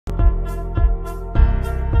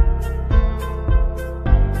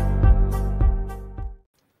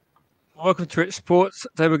Welcome to Rich Sports.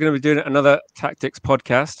 Today we're going to be doing another tactics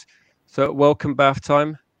podcast. So welcome Bath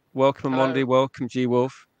Time, welcome Amondi, welcome G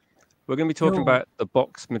Wolf. We're going to be talking about the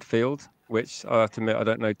box midfield, which I have to admit I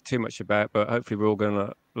don't know too much about, but hopefully we're all going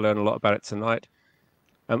to learn a lot about it tonight.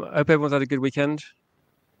 I hope everyone's had a good weekend.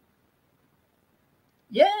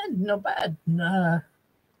 Yeah, not bad.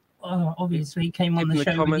 Obviously came on the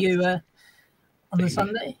show with you on the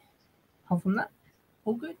Sunday. Apart from that,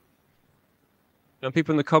 all good. And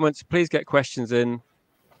people in the comments, please get questions in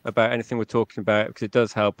about anything we're talking about because it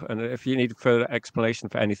does help. And if you need further explanation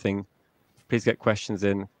for anything, please get questions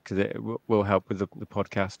in because it will help with the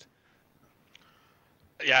podcast.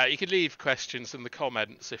 Yeah, you can leave questions in the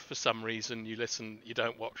comments if for some reason you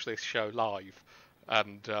don't watch this show live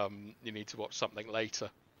and you need to watch something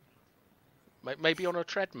later. Maybe on a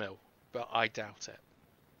treadmill, but I doubt it.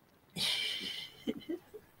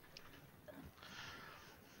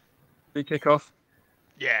 We kick off?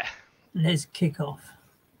 Yeah. Let's kick off.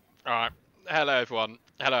 All right. Hello, everyone.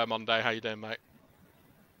 Hello, Monday. How you doing, mate?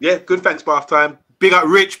 Yeah, good. Thanks, Bath Time. Big up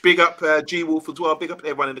Rich. Big up G Wolf as well. Big up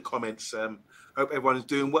everyone in the comments. Hope everyone is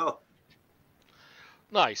doing well.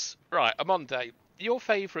 Nice. Right, Monday. Your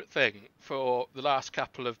favourite thing for the last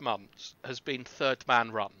couple of months has been third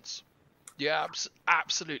man runs. You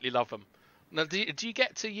absolutely love them. Now, do you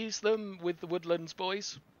get to use them with the Woodlands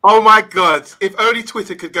boys? Oh my God! If only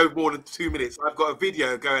Twitter could go more than 2 minutes. I've got a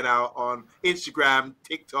video going out on Instagram,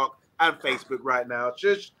 TikTok, and Facebook right now.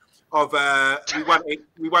 Just of we won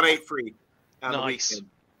 8-3 on the weekend,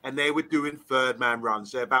 and they were doing third man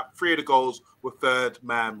runs. So about 3 of the goals were third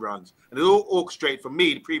man runs, and it was all orchestrated from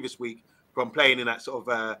me the previous week from playing in that sort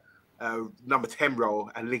of number 10 role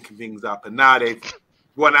and linking things up. And now they've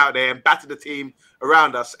gone out there and battered the team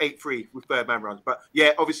around us 8-3 with third man runs. But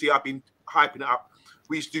yeah, obviously I've been hyping it up.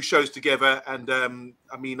 We used to do shows together, and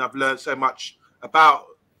I've learned so much about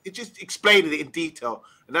it, just explaining it in detail,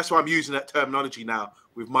 and that's why I'm using that terminology now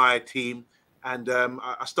with my team. And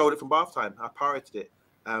I stole it from Bath Time. I pirated it.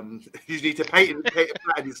 You need to patent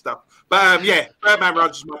and stuff. But yeah, third man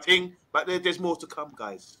runs is my thing. But there's more to come,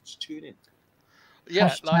 guys. Just tune in. Yeah,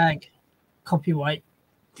 hashtag copyright.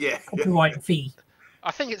 Yeah, copyright fee. I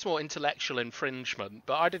think it's more intellectual infringement,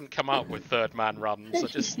 but I didn't come up with third man runs. I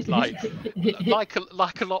just like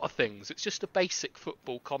a lot of things. It's just a basic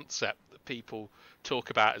football concept that people talk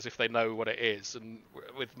about as if they know what it is. And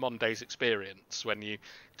with Monday's experience, when you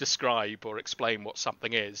describe or explain what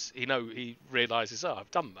something is, he realizes, oh, I've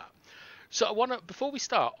done that. So I want to, before we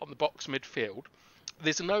start on the box midfield,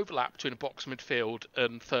 there's an overlap between a box midfield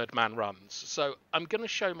and third man runs. So I'm going to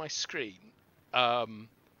show my screen.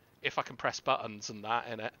 If I can press buttons and that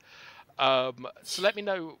in it. So let me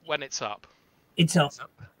know when it's up. It's up.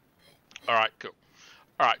 All right, cool.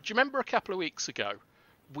 All right, do you remember a couple of weeks ago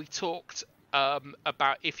we talked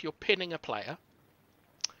about if you're pinning a player,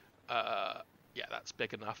 yeah, that's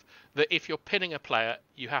big enough, that if you're pinning a player,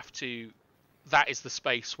 that is the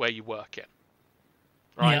space where you work in,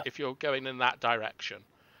 right? Yeah. If you're going in that direction,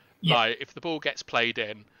 like if the ball gets played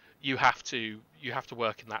in, you have to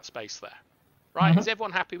work in that space there. Right, Is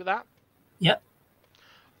everyone happy with that? Yep.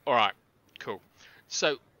 All right, cool.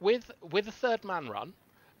 So with a third man run,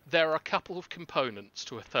 there are a couple of components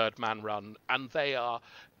to a third man run, and they are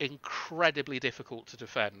incredibly difficult to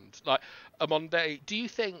defend. Like, Amonde, do you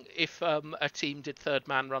think if a team did third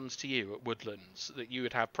man runs to you at Woodlands that you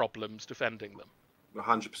would have problems defending them?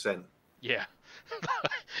 100%. Yeah.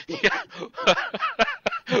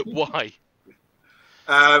 Why?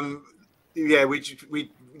 Yeah, we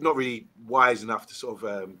not really wise enough to sort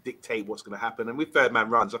of dictate what's going to happen. And with third man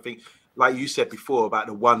runs, I think, like you said before about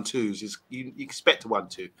the 1-2s, is you expect a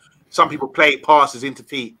 1-2. Some people play passes into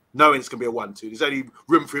feet, knowing it's going to be a 1-2. There's only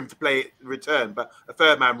room for him to play it return. But a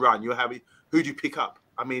third man run, you're having, who do you pick up?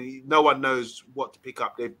 I mean, no one knows what to pick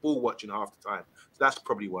up. They're ball watching half the time. So that's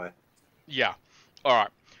probably why. Yeah. All right.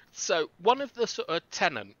 So one of the sort of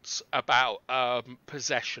tenets about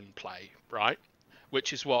possession play, right,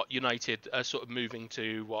 which is what United are sort of moving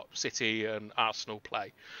to, what City and Arsenal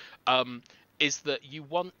play, is that you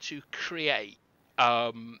want to create,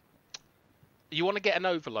 you want to get an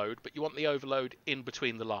overload, but you want the overload in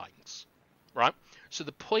between the lines, right? So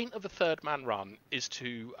the point of a third man run is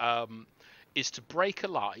to break a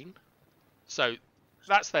line. So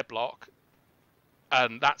that's their block,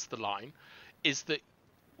 and that's the line. Is that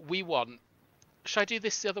we want? Should I do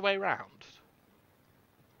this the other way around?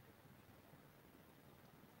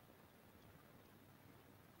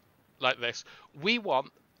 Like this. We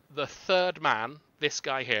want the third man, this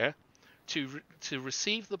guy here, to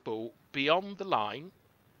receive the ball beyond the line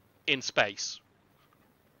in space,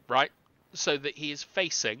 right? So that he is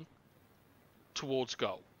facing towards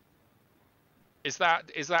goal. Is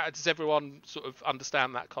that does everyone sort of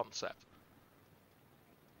understand that concept?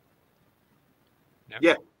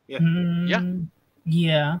 Yeah.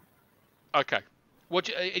 Yeah. Okay. What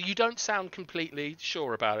you don't sound completely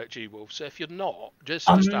sure about it, G Wolf. So if you're not, just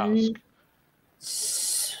ask.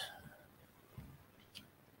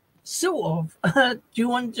 Sort of. Do you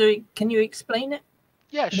want to? Can you explain it?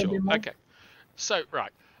 Yeah, sure. Okay. So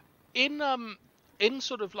right, in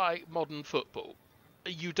sort of like modern football,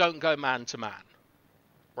 you don't go man to man,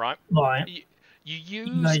 right? Right. You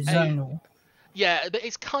use zonal. Yeah,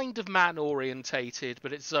 it's kind of man orientated,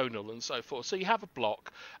 but it's zonal and so forth. So you have a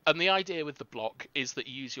block, and the idea with the block is that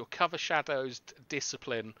you use your cover shadows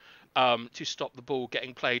discipline to stop the ball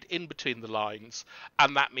getting played in between the lines,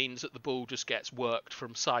 and that means that the ball just gets worked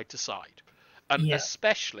from side to side. And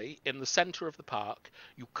especially in the centre of the park,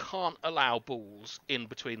 you can't allow balls in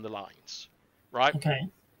between the lines, right? Okay.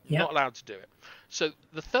 Not allowed to do it. So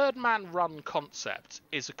the third man run concept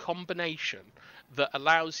is a combination that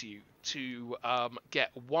allows you to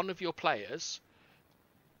get one of your players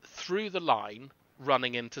through the line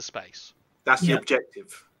running into space. That's the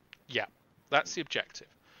objective. Yeah, that's the objective.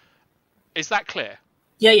 Is that clear?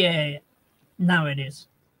 Yeah. Now it is.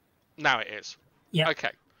 Now it is. Yeah.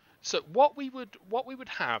 Okay. So what we would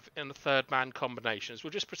have in the third man combinations,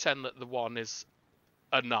 we'll just pretend that the one is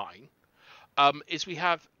a 9. Is we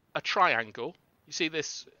have a triangle. You see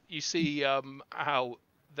this? You see how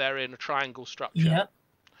they're in a triangle structure? Yeah.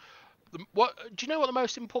 What do you know? What the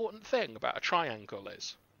most important thing about a triangle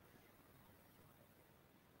is?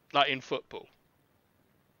 Like in football.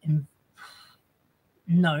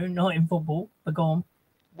 No, not in football. But go on.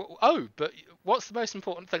 Well, but what's the most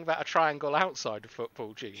important thing about a triangle outside of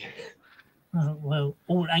football, G? Well,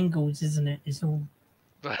 all angles, isn't it? It's all.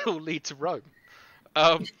 They all lead to Rome.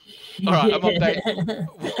 All right, I'm on date.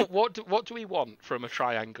 What do we want from a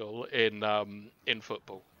triangle in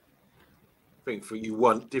football? I think you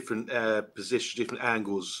want different positions, different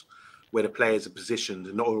angles where the players are positioned,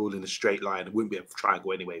 and not all in a straight line. It wouldn't be a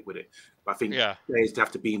triangle anyway, would it? But I think players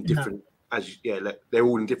have to be in different, they're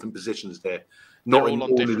all in different positions there, not all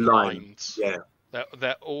on different lines. Yeah,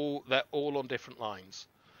 they're all on different lines.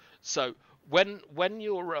 So when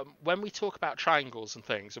we talk about triangles and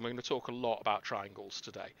things, and we're going to talk a lot about triangles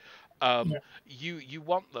today, you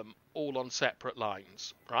want them all on separate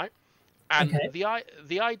lines, right? And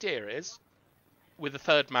the idea is, with the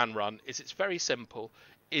third man run, it's very simple,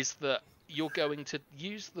 is that you're going to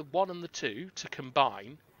use the 1 and the 2 to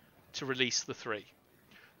combine to release the 3.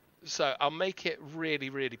 So I'll make it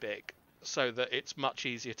really, really big so that it's much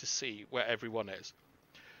easier to see where everyone is.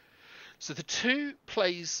 So the 2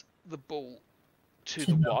 plays the ball to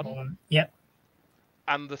the 1. Yep.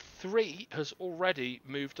 And the 3 has already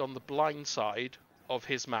moved on the blind side of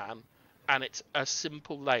his man, and it's a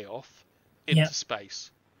simple layoff into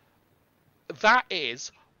space. That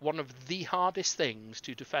is one of the hardest things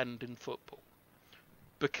to defend in football,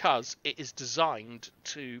 because it is designed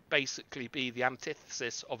to basically be the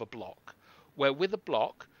antithesis of a block, where with a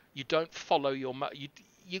block you don't follow your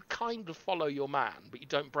you kind of follow your man, but you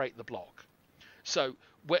don't break the block. So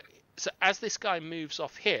as this guy moves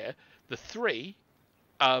off here, the 3,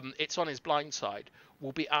 it's on his blind side,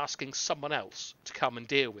 will be asking someone else to come and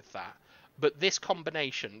deal with that. But this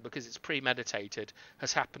combination, because it's premeditated,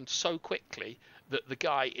 has happened so quickly that the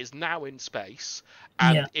guy is now in space,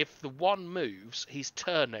 and if the 1 moves, he's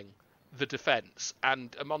turning the defence.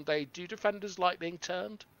 And Amonde, do defenders like being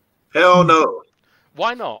turned? Hell no.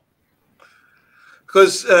 Why not?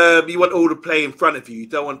 Because you want all to play in front of you. You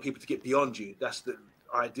don't want people to get beyond you. That's the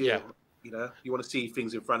idea. You know, you want to see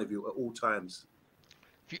things in front of you at all times.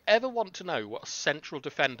 If you ever want to know what a central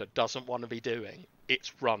defender doesn't want to be doing,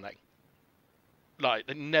 it's running. Like,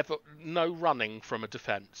 no running from a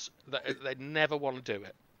defence. They never want to do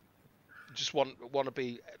it. Just want to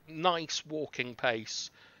be nice walking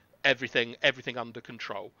pace, everything under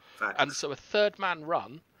control. Facts. And so a third man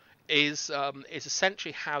run is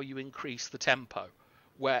essentially how you increase the tempo,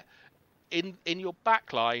 where in your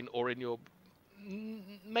back line, or in your,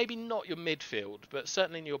 maybe not your midfield, but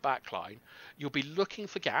certainly in your back line, you'll be looking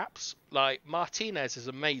for gaps. Like, Martinez is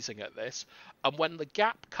amazing at this, and when the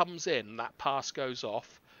gap comes in, that pass goes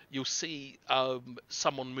off, you'll see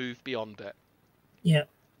someone move beyond it. Yeah.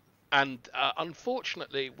 And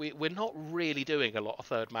unfortunately, we're not really doing a lot of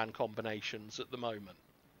third man combinations at the moment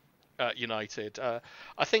at United.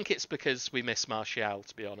 I think it's because we miss Martial,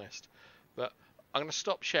 to be honest. But I'm going to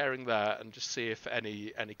stop sharing there and just see if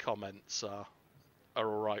any comments are all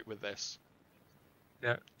right with this.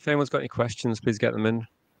 Yeah. If anyone's got any questions, please get them in.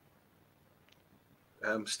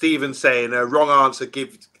 Stephen saying, wrong answer,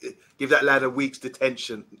 give that lad a week's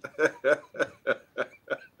detention.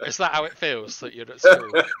 Is that how it feels that you're at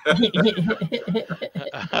school?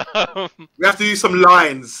 We have to use some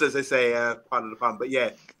lines, as they say, pardon the pun. But yeah,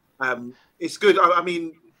 it's good. I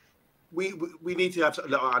mean, we need to have a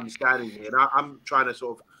little understanding here. And I'm trying to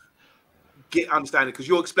sort of get understanding because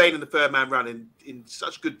you're explaining the third man run in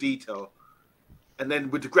such good detail. And then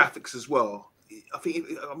with the graphics as well. I think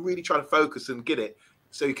I'm really trying to focus and get it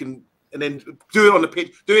so you can, and then do it on the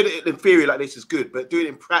pitch. Doing it in theory like this is good, but doing it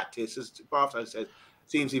in practice, as Bartho said,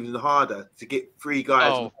 seems even harder to get three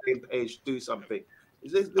guys on the same page to do something.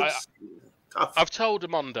 It's tough. I've told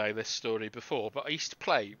Monday this story before, but I used to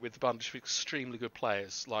play with a bunch of extremely good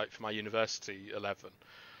players, like for my university 11,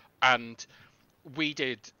 and we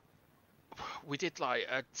did like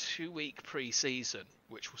a 2-week pre-season,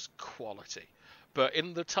 which was quality. But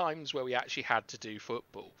in the times where we actually had to do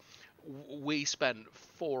football, we spent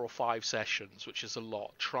 4 or 5 sessions, which is a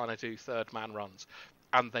lot, trying to do third man runs,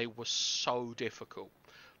 and they were so difficult.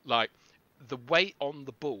 Like the weight on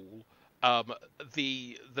the ball,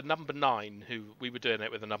 the number 9, who we were doing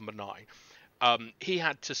it with, the number 9, he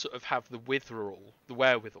had to sort of have the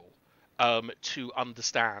wherewithal to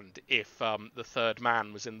understand if the third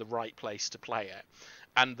man was in the right place to play it,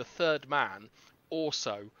 and the third man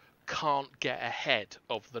also can't get ahead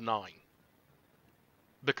of the 9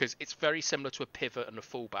 because it's very similar to a pivot and a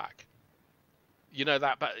fullback. You know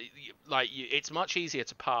that, but like it's much easier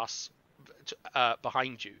to pass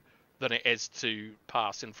behind you than it is to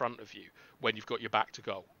pass in front of you when you've got your back to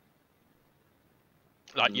goal.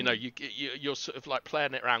 Like you're sort of like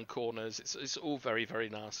playing it around corners. It's all very, very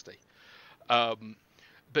nasty.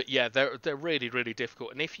 But yeah, they're really, really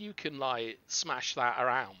difficult. And if you can like smash that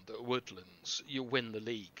around at Woodlands, you'll win the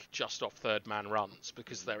league just off third man runs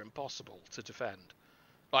because they're impossible to defend.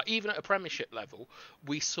 Like even at a Premiership level,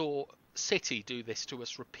 we saw City do this to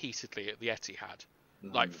us repeatedly at the Etihad.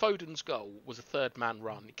 Like Foden's goal was a third man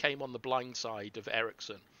run. It came on the blind side of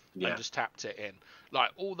Eriksen and just tapped it in.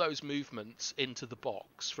 Like all those movements into the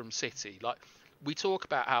box from City. Like we talk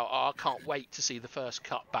about how I can't wait to see the first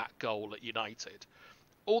cut back goal at United.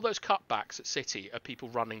 All those cutbacks at City are people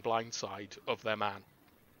running blindside of their man.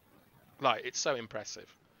 Like, it's so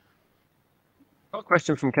impressive. Got a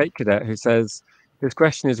question from Kate Cadet who says, his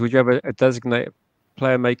question is, would you ever designate a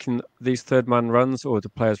player making these third man runs or do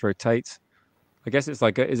players rotate? I guess it's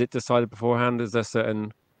like, is it decided beforehand? Is there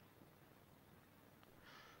certain...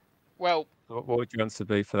 Well... What would your answer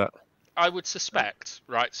be for that? I would suspect,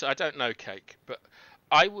 right, so I don't know, Cake, but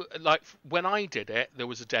I would like when I did it. There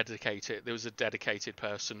was a dedicated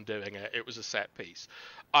person doing it. It was a set piece.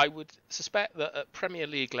 I would suspect that at Premier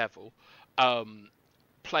League level,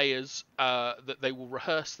 players that they will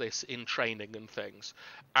rehearse this in training and things,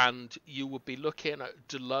 and you would be looking at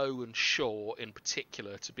Delo and Shaw in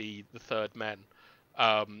particular to be the third men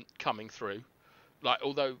coming through. Like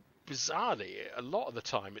although bizarrely, a lot of the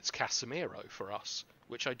time it's Casemiro for us,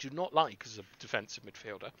 which I do not like as a defensive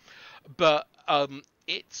midfielder. But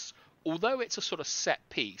although it's a sort of set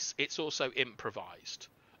piece, it's also improvised.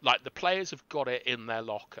 Like the players have got it in their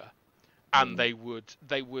locker, and they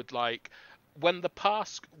would like when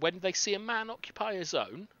they see a man occupy a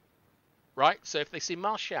zone, right? So if they see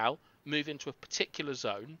Martial move into a particular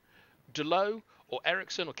zone, Delo or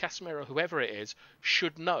Eriksen or Casemiro, whoever it is,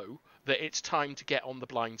 should know that it's time to get on the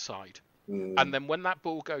blind side. And then when that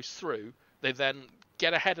ball goes through, they then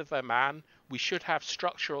get ahead of their man. We should have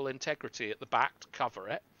structural integrity at the back to cover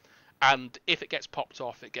it. And if it gets popped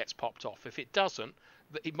off, it gets popped off. If it doesn't,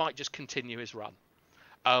 he might just continue his run.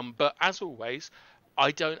 But as always,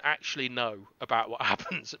 I don't actually know about what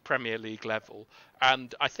happens at Premier League level.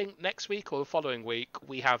 And I think next week or the following week,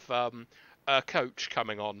 we have a coach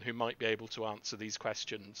coming on who might be able to answer these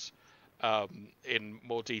questions in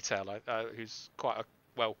more detail, who's quite a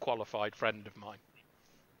well-qualified friend of mine.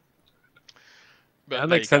 But that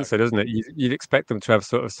makes sense, though, doesn't it? You'd expect them to have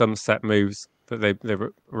sort of some set moves that they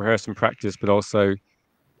rehearse and practice, but also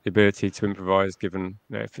the ability to improvise, given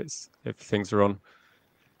if things are on.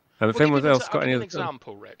 And if anyone else got any other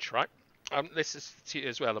example, Rich, right? This is to you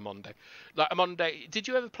as well, Amonde. Like Amonde, did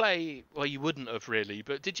you ever play? Well, you wouldn't have really,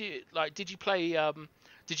 but did you play?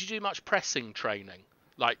 Did you do much pressing training,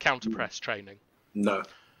 like counter press training? No.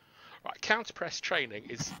 Right, counter press training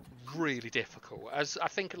is really difficult. As I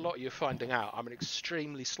think a lot of you are finding out, I'm an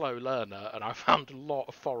extremely slow learner, and I found a lot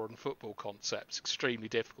of foreign football concepts extremely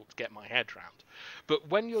difficult to get my head around. But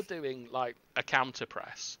when you're doing like a counter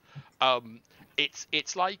press,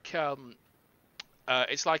 it's like an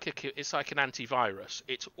antivirus.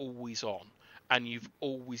 It's always on, and you've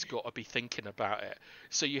always got to be thinking about it.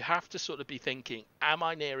 So you have to sort of be thinking, am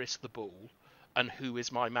I nearest the ball, and who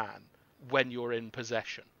is my man when you're in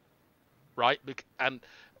possession, right? And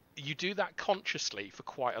you do that consciously for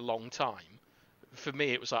quite a long time. For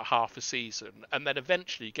me, it was like half a season, and then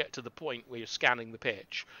eventually you get to the point where you're scanning the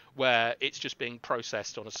pitch, where it's just being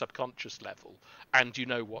processed on a subconscious level, and you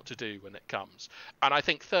know what to do when it comes. And I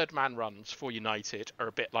think third man runs for United are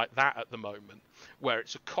a bit like that at the moment, where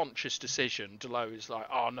it's a conscious decision. Delo is like,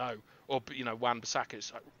 oh no, or Wan-Bissaka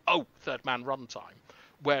is like, oh, third man run time.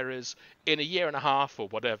 Whereas in a year and a half or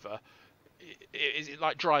whatever, it's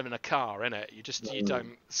like driving a car, innit? You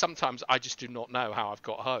don't. Sometimes I just do not know how I've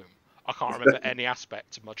got home. I can't remember any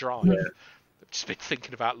aspect of my drive. Yeah. I've just been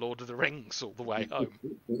thinking about Lord of the Rings all the way home.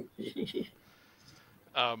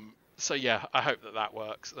 So yeah, I hope that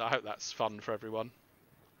works. I hope that's fun for everyone.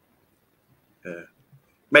 Yeah,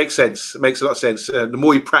 makes sense. It makes a lot of sense. The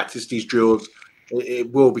more you practice these drills,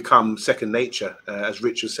 it will become second nature. As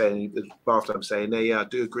Rich was saying, after I'm saying, yeah, I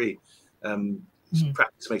do agree.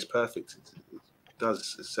 Practice makes perfect. It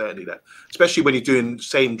does certainly that, especially when you're doing the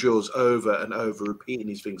same drills over and over, repeating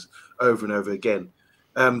these things over and over again.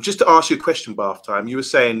 Just to ask you a question, Bath Time, you were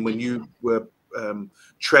saying when you were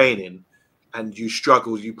training and you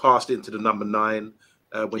struggled, you passed into the number 9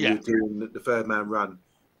 when you were doing the third man run.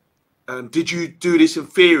 Did you do this in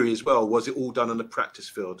theory as well? Was it all done on the practice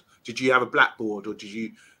field? Did you have a blackboard, or did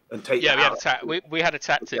you take? Yeah, we had a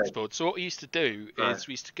tactics board. So what we used to do is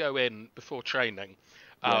we used to go in before training.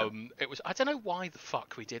 It was, I don't know why the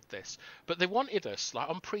fuck we did this, but they wanted us like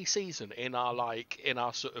on pre-season in our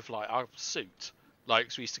sort of like our suit.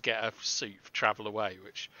 Like, so we used to get a suit for travel away,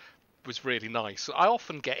 which was really nice. I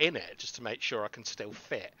often get in it just to make sure I can still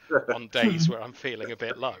fit on days where I'm feeling a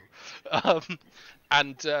bit low.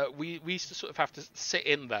 We used to sort of have to sit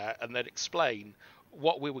in there and then explain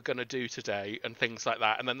what we were going to do today and things like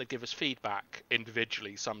that, and then they'd give us feedback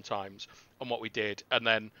individually sometimes on what we did, and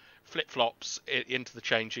then flip-flops into the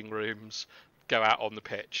changing rooms, go out on the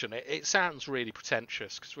pitch. And it sounds really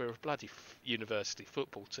pretentious because we're a bloody university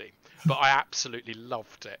football team, but I absolutely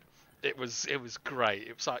loved it. It was great.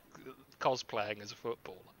 It was like cosplaying as a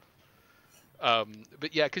footballer.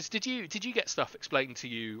 But yeah, because did you get stuff explained to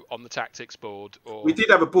you on the tactics board? Or we did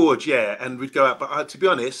have a board, yeah, and we'd go out. But to be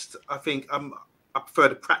honest, I think I prefer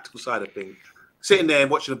the practical side of things. Sitting there and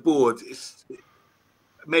watching a board,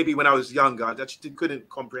 maybe when I was younger, I just couldn't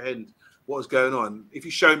comprehend what was going on. If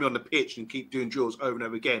you show me on the pitch and keep doing drills over and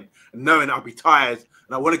over again, and knowing I'll be tired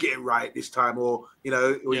and I want to get it right this time, or you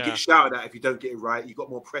get shouted at if you don't get it right, you've got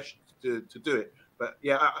more pressure to do it. But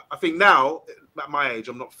yeah, I think now at my age,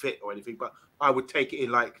 I'm not fit or anything, but I would take it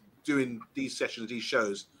in like doing these sessions, these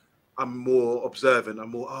shows. I'm more observant.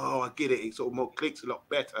 I'm more, I get it. It sort of more clicks a lot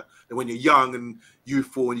better than when you're young and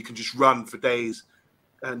youthful and you can just run for days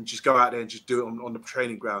and just go out there and just do it on the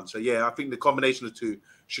training ground. So yeah, I think the combination of the two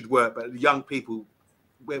should work. But the young people,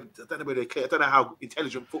 I don't know where they click. I don't know how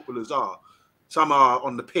intelligent footballers are. Some are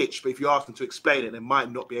on the pitch, but if you ask them to explain it, they might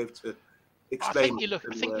not be able to explain. I think you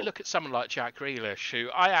look at someone like Jack Grealish, who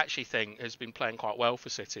I actually think has been playing quite well for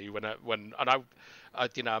City.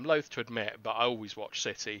 I'm loath to admit, but I always watch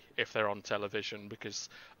City if they're on television because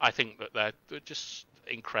I think that they're just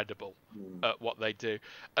incredible at what they do.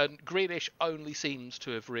 And Grealish only seems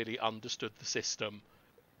to have really understood the system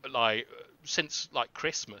since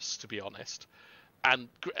Christmas, to be honest. And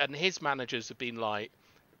his managers have been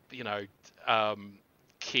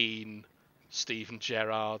Keane, Steven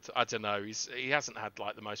Gerrard. I don't know. He hasn't had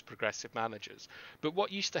the most progressive managers. But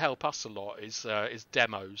what used to help us a lot is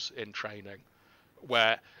demos in training,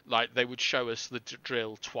 where they would show us the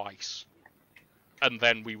drill twice, and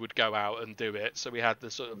then we would go out and do it. So we had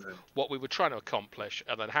the sort of what we were trying to accomplish,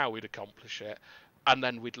 and then how we'd accomplish it, and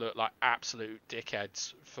then we'd look like absolute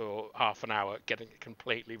dickheads for half an hour, getting it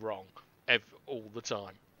completely wrong all the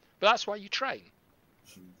time. But that's why you train.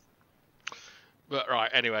 But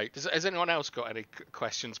right, anyway, has anyone else got any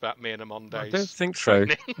questions about me and Amonde's I don't think so.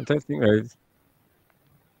 training? I don't think so. As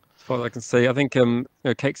far as I can see, I think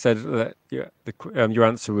Cake said that your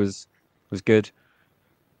answer was good.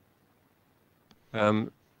 I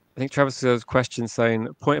think Travis has a question saying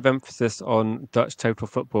point of emphasis on Dutch total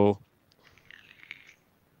football.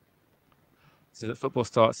 So that football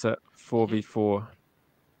starts at 4v4.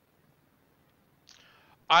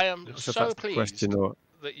 I am so pleased or...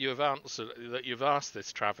 that you've asked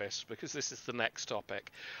this, Travis, because this is the next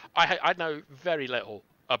topic. I know very little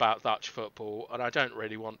about Dutch football, and I don't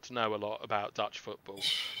really want to know a lot about Dutch football.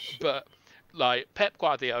 But Pep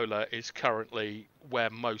Guardiola is currently where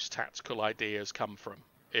most tactical ideas come from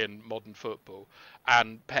in modern football,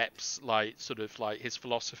 and Pep's his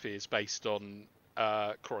philosophy is based on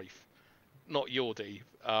Cruyff, not Yordi,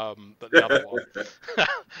 but the other one,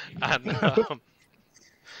 and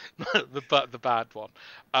the bad one.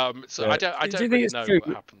 So yeah. I don't really know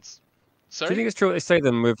what happens. Sorry? Do you think it's true what they say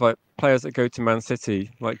then with like players that go to Man City,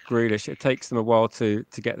 like Grealish? It takes them a while to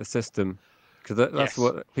get the system, because that's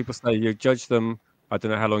what people say. You judge them. I don't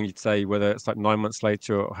know how long you'd say, whether it's like 9 months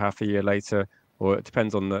later or half a year later, or it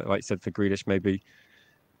depends on like you said for Grealish, maybe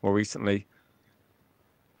more recently.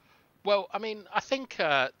 Well, I mean, I think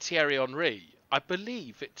Thierry Henry, I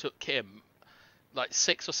believe it took him like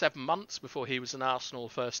 6 or 7 months before he was an Arsenal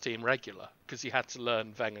first team regular, because he had to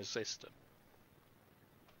learn Wenger's system.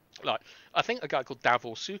 Like, I think a guy called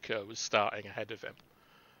Davor Suker was starting ahead of him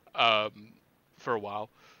for a while.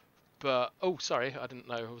 But, oh, sorry, I didn't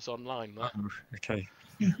know I was online there. Oh, okay.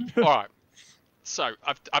 All right. So,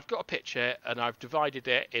 I've got a pitch here, and I've divided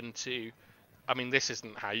it into... I mean, this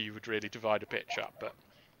isn't how you would really divide a pitch up, but...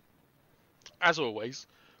 As always,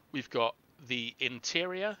 we've got the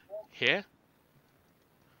interior here.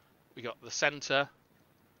 We got the centre.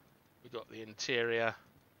 We've got the interior.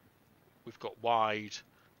 We've got wide,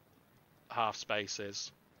 half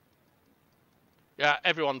spaces. Yeah,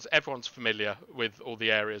 everyone's familiar with all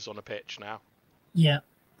the areas on a pitch now. Yeah.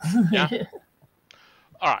 Yeah.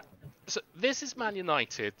 All right. So this is Man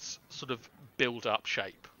United's sort of build-up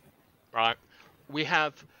shape, right? We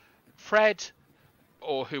have Fred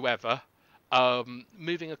or whoever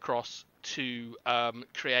moving across to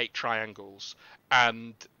create triangles,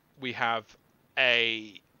 and we have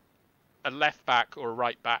a left back or a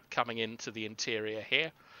right back coming into the interior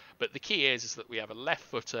here. But the key is that we have a left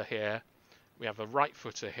footer here, we have a right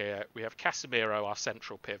footer here, we have Casemiro, our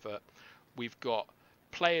central pivot. We've got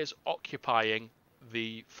players occupying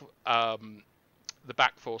the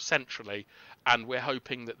back four centrally, and we're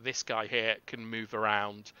hoping that this guy here can move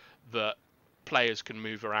around, that players can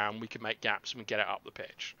move around, we can make gaps and we get it up the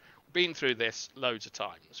pitch. We've been through this loads of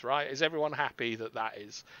times, right? Is everyone happy that that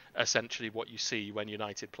is essentially what you see when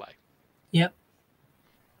United play? Yep.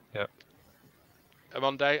 Yep.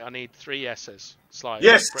 Monday, I need 3 yeses. Slide.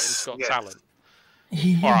 Yes. Britain's Got Yes. Talent.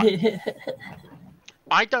 All right.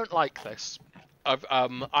 I don't like this.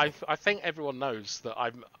 I think everyone knows that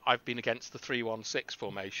I've been against the 3-1-6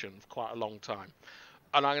 formation for quite a long time,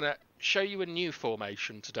 and I'm going to show you a new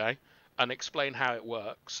formation today and explain how it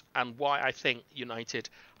works and why I think United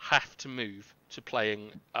have to move to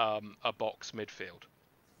playing a box midfield.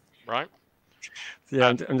 Right? Yeah,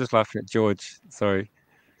 I'm just laughing at George. Sorry.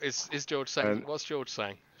 Is George saying? What's George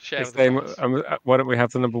saying? Share with saying, the fans. why don't we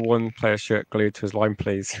have the number 1 player shirt glued to his line,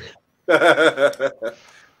 please?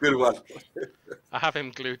 Good one. I have him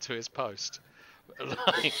glued to his post.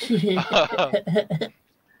 I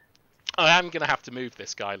am going to have to move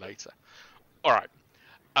this guy later. All right.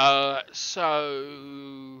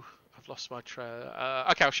 So I've lost my trail.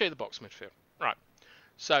 Okay, I'll show you the box midfield. Right.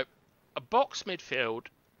 So a box midfield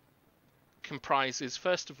comprises,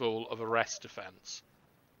 first of all, of a rest defence.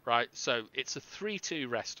 Right. So it's a 3-2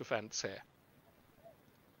 rest defence here.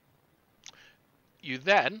 You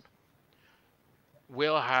then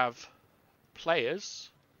will have players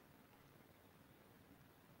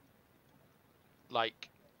like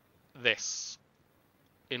this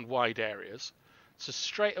in wide areas. So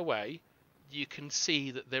straight away, you can see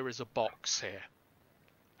that there is a box here.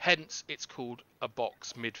 Hence, it's called a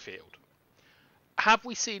box midfield. Have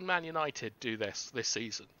we seen Man United do this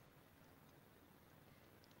season?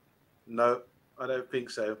 No, I don't think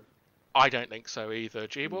so. I don't think so either.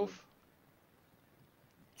 G-Wolf?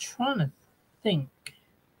 Trying to think.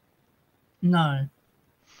 No.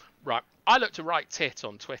 Right. I looked a right tit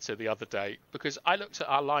on Twitter the other day because I looked at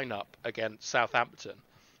our lineup against Southampton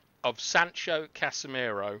of Sancho,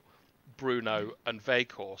 Casemiro, Bruno and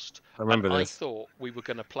Weghorst. I remember and this. I thought we were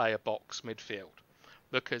going to play a box midfield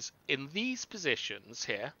because in these positions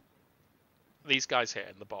here, these guys here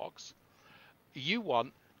in the box, you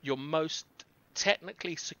want your most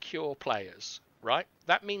technically secure players, right?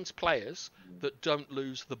 That means players that don't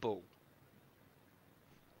lose the ball.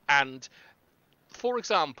 And for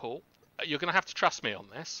example, you're going to have to trust me on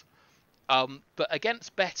this, but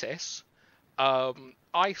against Betis,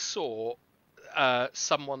 I saw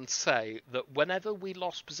someone say that whenever we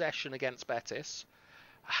lost possession against Betis,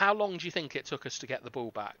 how long do you think it took us to get the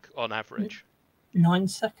ball back on average? 9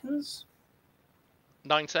 seconds?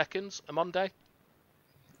 9 seconds? A Monday?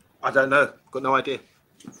 I don't know. Got no idea.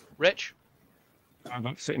 Rich? I've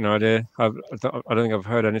absolutely no idea. I don't think I've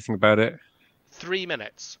heard anything about it. 3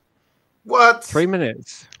 minutes. What? 3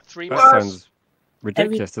 minutes? 3 That minutes. sounds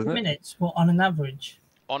ridiculous, Every doesn't it? minutes, what, on an average?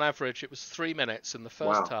 On average, it was 3 minutes in the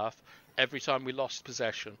first half. Every time we lost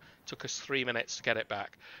possession, it took us 3 minutes to get it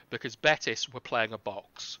back because Betis were playing a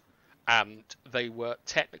box and they were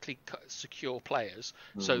technically secure players.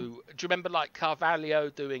 So do you remember like Carvalho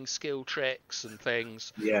doing skill tricks and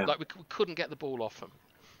things? Yeah. Like we couldn't get the ball off them.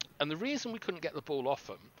 And the reason we couldn't get the ball off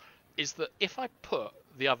them is that if I put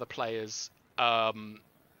the other players,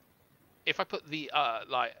 if I put the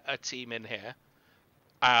like a team in here,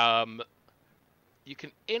 you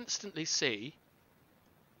can instantly see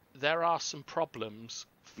there are some problems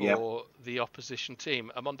for the opposition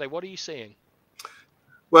team. Amonde, what are you seeing?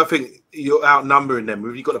 Well, I think you're outnumbering them.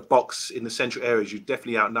 If you've got a box in the central areas, you're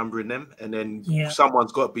definitely outnumbering them. And then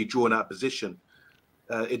someone's got to be drawn out of position.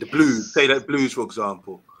 In the Blues, say that Blues, for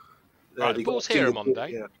example. Right, pause here,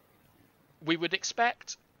 Amonde. We would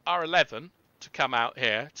expect our 11 to come out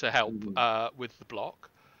here to help with the block.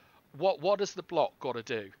 What has the block got to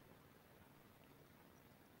do?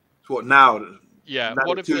 What now? Yeah. Now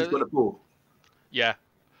what have two's got the ball? Yeah.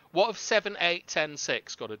 What have 7, 8, 10,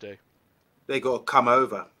 6 got to do? They got to come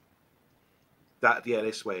over.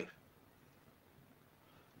 This way.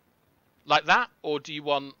 Like that, or do you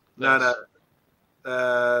want? This?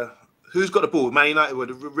 No. Who's got the ball? Man United,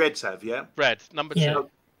 the Reds have, yeah. Red, number 2.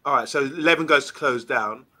 All right, so 11 goes to close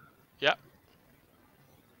down. Yeah.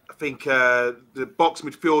 I think the box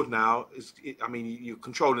midfield now is. I mean, you're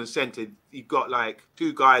controlling the centre. You've got like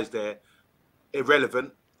 2 guys there,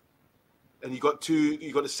 irrelevant, and you've got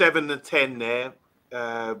the 7 and 10 there,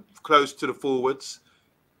 close to the forwards,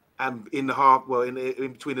 and in the half,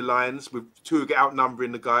 in between the lines, with 2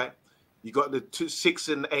 outnumbering the guy. You got the 6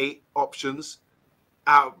 and 8 options,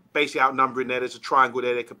 basically outnumbering there. There's a triangle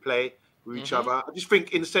there they can play with each other. I just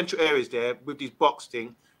think in the central areas there, with these box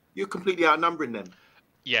thing, you're completely outnumbering them.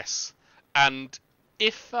 Yes, and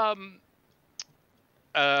if let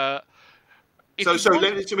me just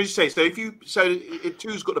say, if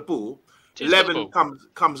 2's got the ball, 11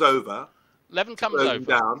 comes over. 11 comes over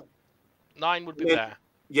down. 9 would be there.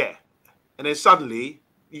 Yeah, and then suddenly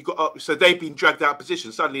you got so they've been dragged out of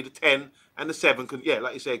position. Suddenly the 10 and the 7 can,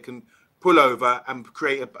 like you said, can pull over and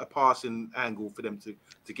create a passing angle for them to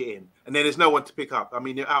get in, and then there's no one to pick up. I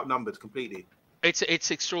mean, they're outnumbered completely.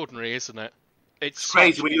 It's extraordinary, isn't it? It's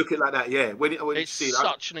crazy when you look at it like that. Yeah, when it's you see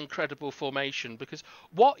such an incredible formation, because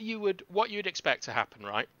what you'd expect to happen,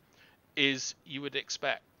 right, is you would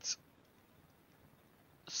expect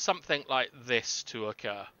something like this to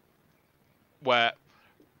occur, where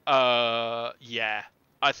I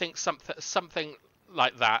think something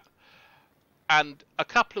like that. And a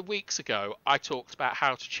couple of weeks ago, I talked about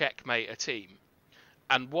how to checkmate a team,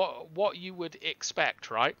 and what you would expect,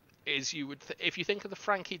 right, is if you think of the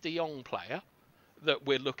Frankie de Jong player that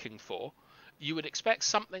we're looking for, you would expect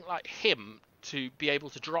something like him to be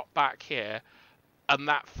able to drop back here and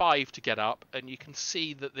that 5 to get up, and you can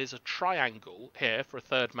see that there's a triangle here for a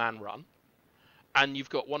third man run, and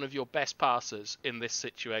you've got one of your best passers in this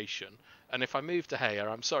situation. And if I move to Gea,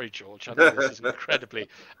 I'm sorry, George, I know this is incredibly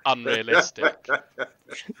unrealistic.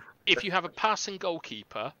 If you have a passing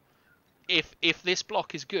goalkeeper, if this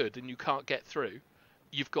block is good and you can't get through,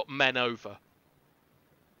 you've got men over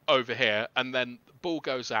here, and then the ball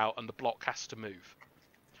goes out and the block has to move.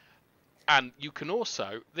 And you can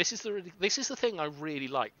also, this is the thing I really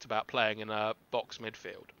liked about playing in a box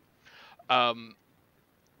midfield.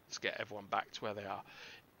 Let's get everyone back to where they are.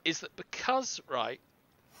 Is that because, right,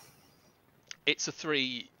 it's a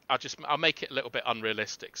 3. I'll make it a little bit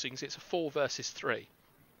unrealistic. So you can see it's a 4 versus 3.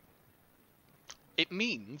 It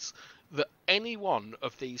means that any one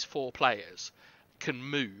of these 4 players can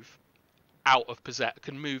move out of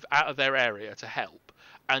their area to help,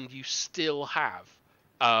 and you still have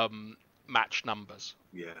match numbers.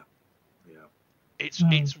 Yeah. It's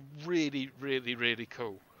really, really, really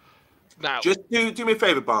cool. Now, just do me a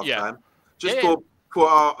favour, Bath fan. Just for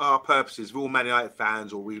our purposes, we're all Man United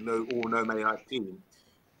fans, or we all know Man United team.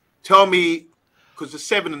 Tell me, because the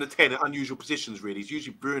 7 and the 10 are unusual positions, really. It's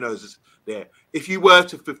usually Bruno's there. If you were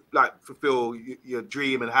to fulfill your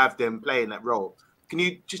dream and have them play in that role, can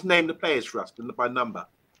you just name the players for us by number,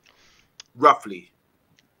 roughly?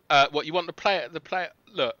 What you want the player?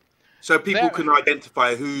 Look, so people can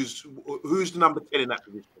identify who's the number 10 in that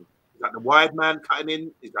position. Is that the wide man cutting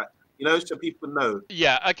in? Is that, so people know?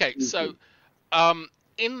 Yeah. Okay. So,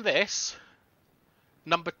 in this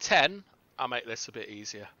number 10, I'll make this a bit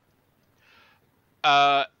easier.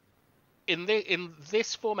 In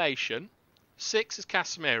this formation, 6 is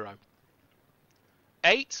Casemiro.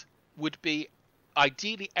 8 would be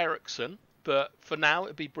ideally Eriksen, but for now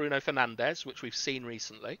it'd be Bruno Fernandes, which we've seen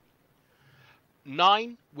recently.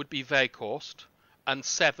 9 would be Weghorst, and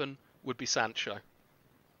 7 would be Sancho.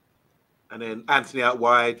 And then Anthony out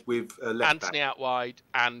wide with left Anthony back. out wide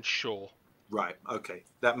and Shaw. Right. Okay.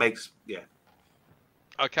 That makes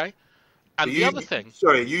Okay. And the other thing.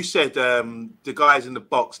 Sorry, you said the guys in the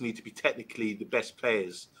box need to be technically the best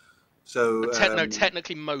players. So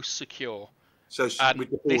technically most secure. So with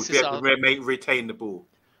the ball, retain the ball.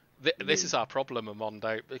 This is our problem,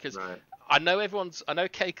 Amondo, because I know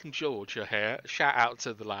Cake and George are here. Shout out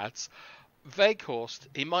to the lads. Weghorst,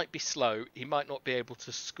 he might be slow, he might not be able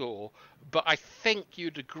to score, but I think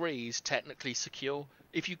you'd agree he's technically secure.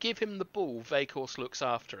 If you give him the ball, Weghorst looks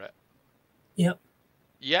after it. Yep.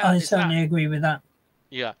 Yeah, I certainly agree with that.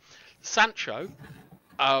 Yeah. Sancho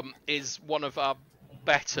is one of our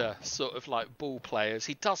better sort of like ball players.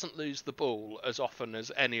 He doesn't lose the ball as often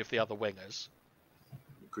as any of the other wingers.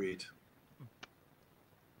 Agreed.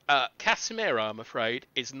 Casemiro, I'm afraid,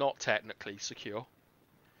 is not technically secure.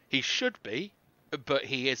 He should be, but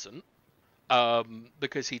he isn't,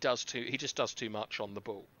 because he just does too much on the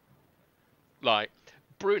ball. Like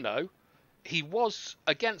Bruno, he was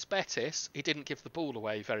against Betis. He didn't give the ball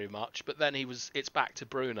away very much, but then it's back to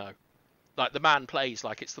Bruno. Like the man plays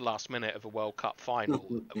like it's the last minute of a World Cup final,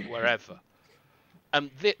 wherever.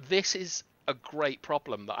 And this is a great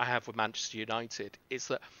problem that I have with Manchester United. Is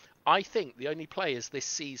that I think the only players this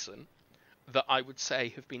season that I would say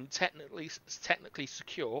have been technically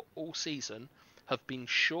secure all season have been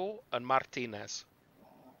Shaw and Martinez.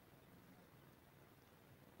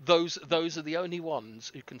 Those are the only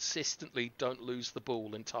ones who consistently don't lose the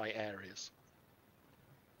ball in tight areas.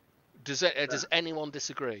 Does anyone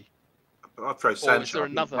disagree? I'll throw Sancho. Or is there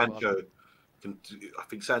another one? I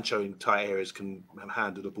think Sancho in tight areas can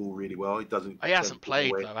handle the ball really well. He hasn't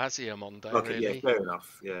played though, has he, Amondo? Okay, really? Yeah, fair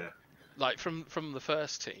enough. Yeah. Like from the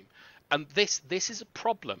first team, and this is a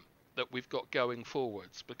problem that we've got going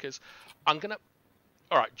forwards, because I'm gonna.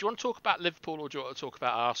 All right, do you want to talk about Liverpool or do you want to talk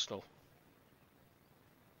about Arsenal?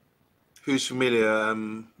 Who's familiar?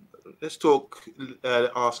 Let's talk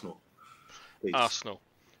Arsenal. Please. Arsenal.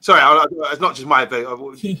 Sorry, it's not just my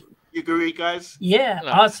vote. You agree, guys? Yeah,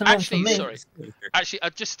 no, Arsenal actually, for me. Sorry. Actually,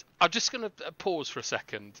 I'm just going to pause for a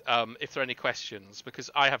second. If there are any questions, because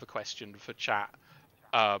I have a question for chat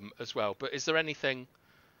as well. But is there anything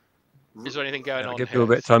going on give here? you a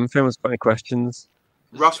bit of time. If anyone's got any questions.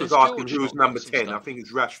 Russ was asking who was number 10. I think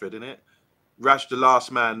it's Rashford, isn't it? The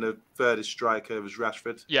last man, the furthest striker was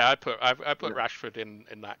Rashford. Yeah, I put Rashford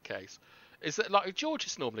in that case. Is that like George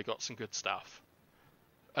has normally got some good stuff,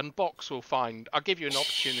 and Box will find. I'll give you an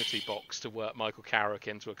opportunity, Box, to work Michael Carrick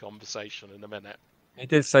into a conversation in a minute. He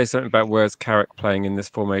did say something about where's Carrick playing in this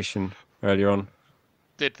formation earlier on.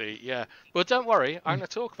 Did he? Yeah. Well, don't worry. I'm going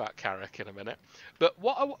to talk about Carrick in a minute. But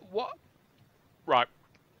right.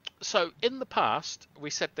 So in the past,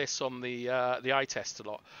 we said this on the eye test a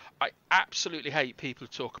lot. I absolutely hate people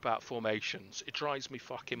who talk about formations. It drives me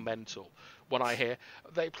fucking mental when I hear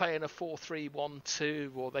they play in a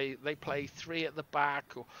 4-3-1-2 or they play 3 at the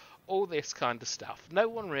back or all this kind of stuff. No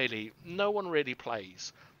one really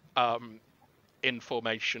plays in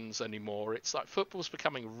formations anymore. It's like football's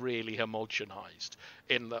becoming really homogenized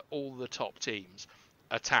in that all the top teams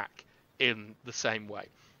attack in the same way.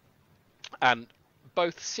 And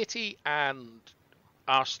both City and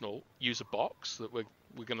Arsenal use a box that we're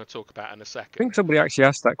going to talk about in a second. I think somebody actually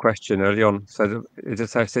asked that question early on. So is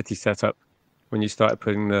this how City set up when you started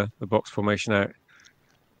putting the box formation out?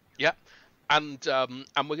 Yeah, and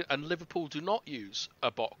Liverpool do not use a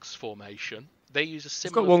box formation. They use a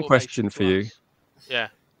similar. I've got one question for you. Yeah.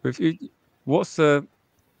 What's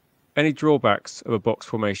any drawbacks of a box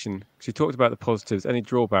formation? Because you talked about the positives. Any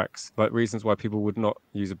drawbacks, like reasons why people would not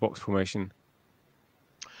use a box formation?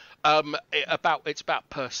 It's about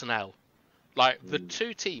personnel. Like the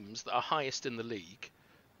two teams that are highest in the league,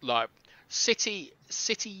 like City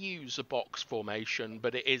use a box formation,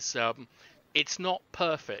 but it is it's not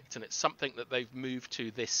perfect, and it's something that they've moved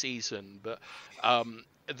to this season. But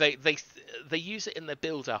they use it in their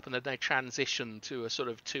build up, and then they transition to a sort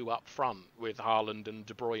of 2 up front with Haaland and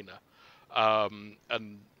De Bruyne,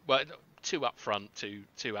 and 2 up front,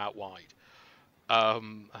 2 out wide.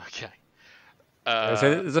 Okay. So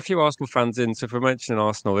there's a few Arsenal fans in. So if we're mentioning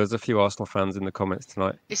Arsenal, there's a few Arsenal fans in the comments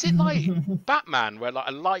tonight. Is it like Batman, where like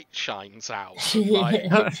a light shines out?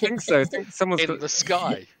 Like, I think so. I think someone's in the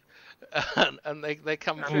sky, and they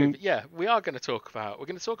come through. But yeah, we're going to talk about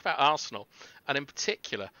Arsenal, and in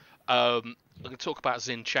particular, we're going to talk about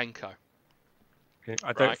Zinchenko. Okay.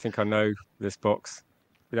 I don't think I know this box.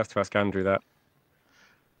 We'd have to ask Andrew that.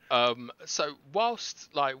 So whilst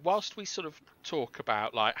we sort of talk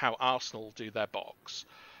about like how Arsenal do their box,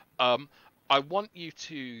 I want you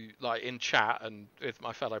to, like, in chat and with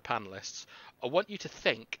my fellow panelists, I want you to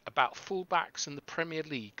think about fullbacks in the Premier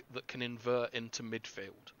League that can invert into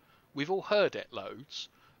midfield. We've all heard it loads,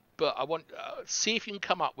 but I want see if you can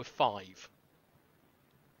come up with 5.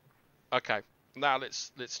 Okay, now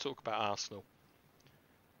let's talk about Arsenal.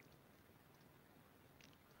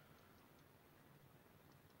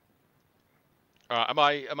 All right,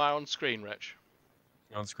 am I on screen, Rich?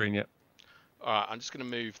 On screen, yep. All right, I'm just going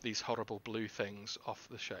to move these horrible blue things off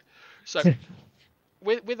the show. So,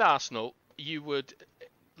 with Arsenal, you would,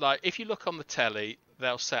 like, if you look on the telly,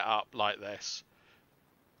 they'll set up like this.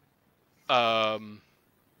 Right,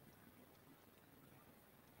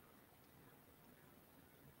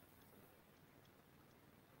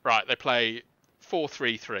 they play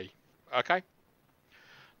 4-3-3. Okay.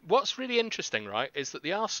 What's really interesting, right, is that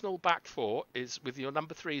the Arsenal back 4 is with your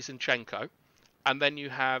number 3 Zinchenko. And then you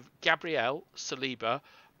have Gabriel, Saliba,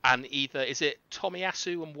 and either, is it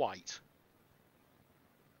Tomiyasu and White?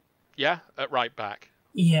 Yeah, at right back.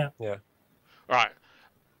 Yeah. Yeah. Right.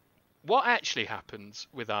 What actually happens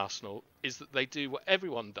with Arsenal is that they do what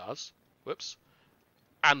everyone does,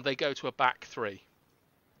 and they go to a back 3,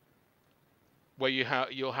 where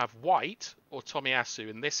you'll have White or Tomiyasu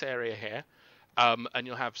in this area here, and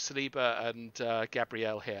you'll have Saliba and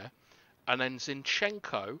Gabriel here, and then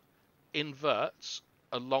Zinchenko inverts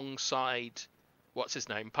alongside what's his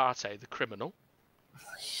name, Partey, the criminal.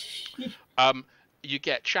 You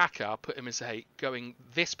get Xhaka, put him as going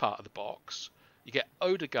this part of the box. You get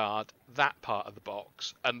Odegaard that part of the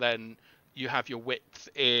box, and then you have your width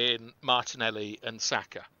in Martinelli and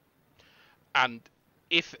Saka. And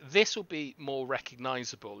if this will be more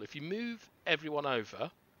recognisable, if you move everyone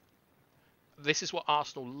over, this is what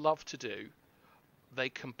Arsenal love to do. They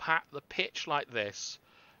compact the pitch like this.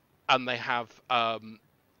 And they have their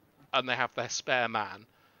spare man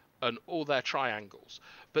and all their triangles.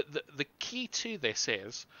 But the key to this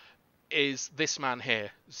is this man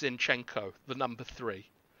here, Zinchenko, the number 3.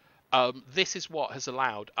 This is what has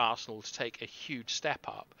allowed Arsenal to take a huge step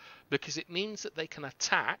up, because it means that they can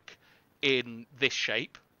attack in this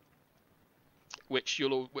shape, which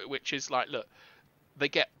is like, look, they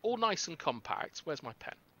get all nice and compact. Where's my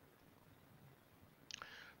pen?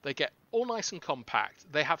 They get all nice and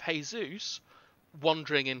compact. They have Jesus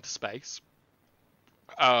wandering into space.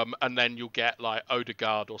 And then you'll get like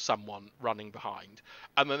Odegaard or someone running behind.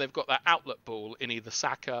 And then they've got that outlet ball in either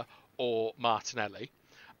Saka or Martinelli.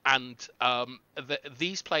 And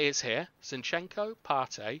these players here, Zinchenko,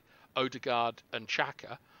 Partey, Odegaard and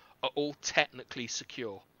Xhaka, are all technically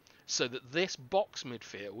secure. So that this box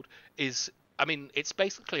midfield is, I mean, it's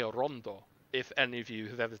basically a rondo, if any of you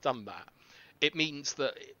have ever done that. It means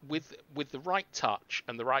that with the right touch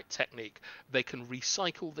and the right technique, they can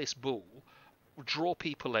recycle this ball, draw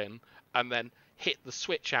people in, and then hit the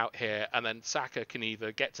switch out here, and then Saka can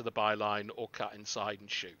either get to the byline or cut inside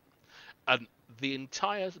and shoot. And the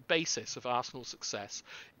entire basis of Arsenal's success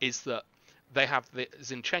is that they have the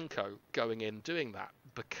Zinchenko going in doing that,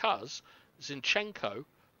 because Zinchenko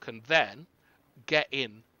can then get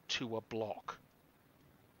in to a block.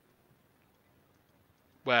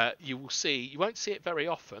 Where you won't see it very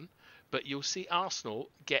often, but you'll see Arsenal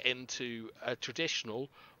get into a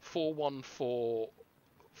traditional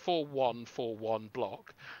 4-1-4-1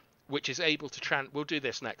 block, which is able to we'll do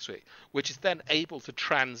this next week, which is then able to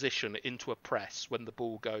transition into a press when the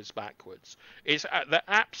ball goes backwards. They're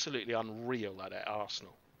absolutely unreal at it,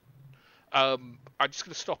 Arsenal. I'm just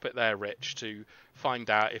going to stop it there, Rich, to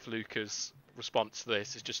find out if Luca's response to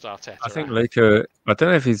this is just Arteta. I think Luca, I don't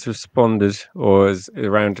know if he's responded or is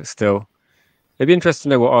around still. It'd be interesting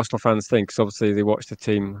to know what Arsenal fans think, because obviously they watch the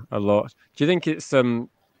team a lot. Do you think it's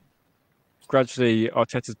gradually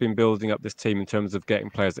Arteta's been building up this team in terms of getting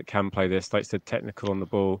players that can play this, like you said, technical on the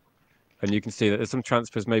ball, and you can see that there's some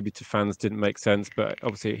transfers maybe to fans didn't make sense, but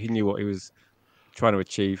obviously he knew what he was trying to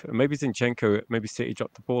achieve. And maybe Zinchenko, maybe City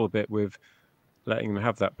dropped the ball a bit with letting him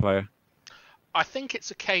have that player. I think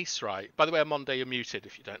it's a case, right? By the way, Amonde, you're muted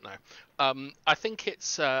if you don't know. I think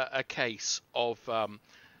it's a case of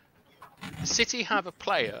City have a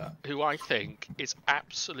player who I think is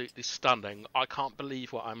absolutely stunning. I can't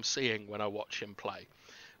believe what I'm seeing when I watch him play,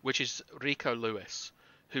 which is Rico Lewis,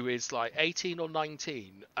 who is like 18 or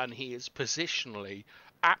 19, and he is positionally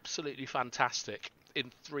absolutely fantastic in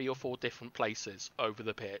 3 or 4 different places over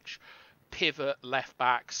the pitch. Pivot, left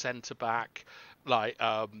back, centre back, like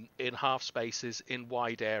in half spaces, in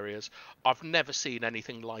wide areas. I've never seen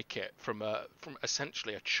anything like it from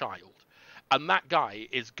essentially a child. And that guy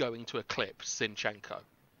is going to eclipse Zinchenko.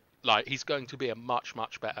 Like, he's going to be a much,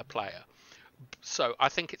 much better player. So I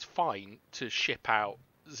think it's fine to ship out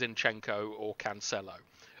Zinchenko or Cancelo,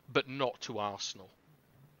 but not to Arsenal.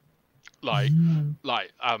 Like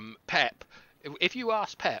Pep. If you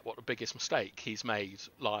ask Pep what the biggest mistake he's made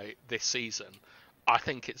like this season, I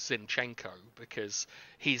think it's Zinchenko, because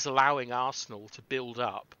he's allowing Arsenal to build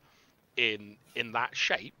up in that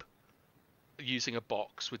shape, using a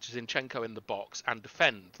box, which is Zinchenko in the box, and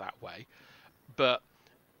defend that way. But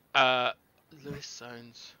Lewis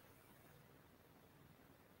Stones,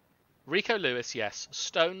 Rico Lewis, yes.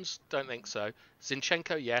 Stones, don't think so.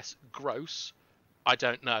 Zinchenko, yes. Gross, I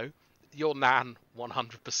don't know. Your Nan,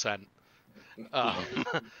 100%.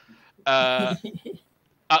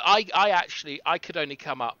 I could only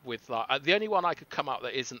come up with the only one I could come up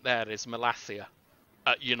that isn't there is Malacia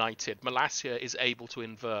at United. Malacia is able to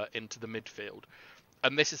invert into the midfield,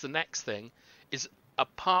 and this is the next thing: is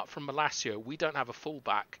apart from Malacia, we don't have a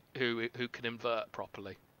fullback who can invert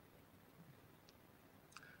properly.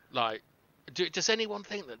 Like, does anyone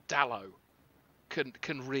think that Dalot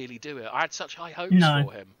can really do it? I had such high hopes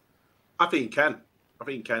for him. I think he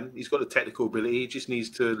can. He's got the technical ability. He just needs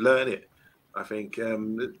to learn it. I think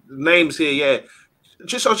the names here, yeah.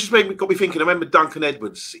 Got me thinking. I remember Duncan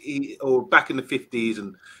Edwards, or back in the 50s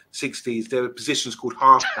and 60s, there were positions called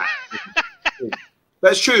halfback.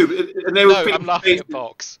 That's true, and they were. I'm laughing at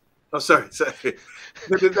Box. Oh, sorry.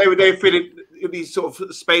 they were filling these sort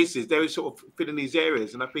of spaces. They were sort of filling these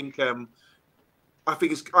areas, and I think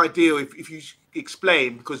it's ideal if you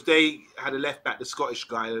explain, because they had a left back, the Scottish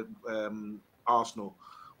guy, Arsenal.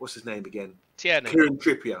 What's his name again? Tierney. Kieran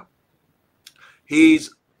Trippier.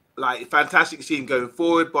 He's like fantastic to see him going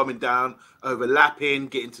forward, bombing down, overlapping,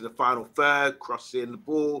 getting to the final third, crossing the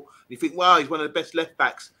ball. You think, wow, he's one of the best left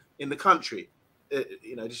backs in the country.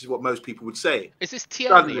 This is what most people would say. Is this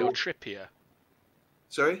Tierney or Trippier?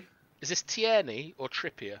 Sorry? Is this Tierney or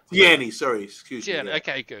Trippier? Tierney, sorry, excuse me. Yeah.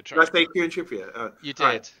 Okay, good. Did I say Kieran Trippier? You did.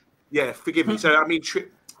 Right. Yeah, forgive me. So I mean,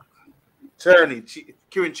 Tierney,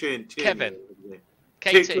 Kieran Tierney. Kevin.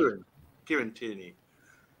 Kieran Tierney.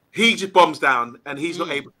 He just bombs down, and he's not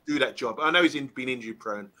able to do that job. I know he's been injury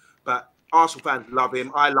prone, but Arsenal fans love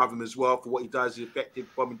him. I love him as well for what he does. He's effective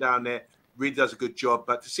bombing down there. Really does a good job.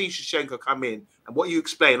 But to see Zinchenko come in, and what you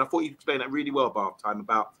explained, I thought you explained that really well about time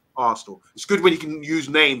about Arsenal. It's good when you can use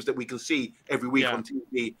names that we can see every week on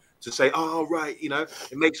TV to say, oh, right,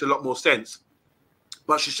 it makes a lot more sense.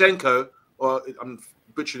 But Zinchenko, or I'm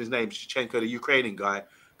butchering his name, Zinchenko, the Ukrainian guy,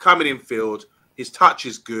 coming in field, his touch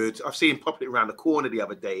is good. I've seen him popping it around the corner the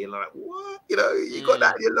other day, and I'm like, what? You got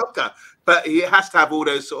that in your locker. But he has to have all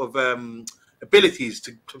those sort of abilities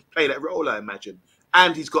to play that role, I imagine.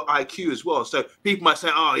 And he's got IQ as well. So people might say,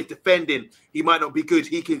 oh, he's defending. He might not be good.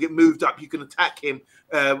 He can get moved up. You can attack him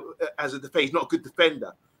as a defender. He's not a good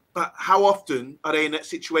defender. But how often are they in that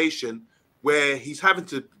situation where he's having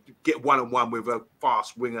to get one-on-one with a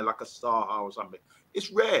fast winger like a Saha or something? It's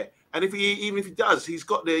rare. And even if he does, he's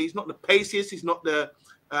not the paciest, he's not the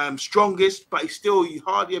strongest, but you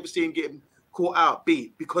hardly ever see him getting caught out,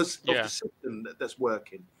 beat, because of the system that's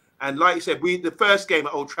working. And like you said, the first game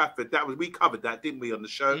at Old Trafford, we covered that, didn't we, on the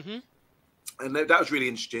show? Mm-hmm. And that was really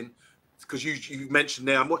interesting, because you mentioned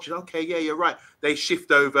there, I'm watching, okay, yeah, you're right. They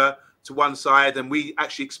shift over to one side, and we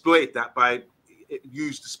actually exploited that by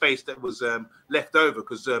used the space that was left over,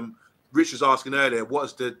 because Rich was asking earlier,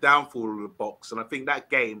 what's the downfall of the box? And I think that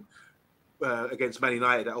game against Man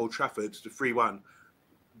United at Old Trafford, the 3-1,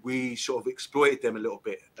 we sort of exploited them a little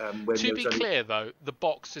bit. To be clear, though, the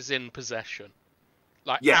box is in possession.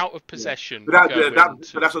 Out of possession. But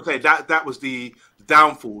that's what I'm saying. That was the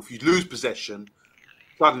downfall. If you lose possession,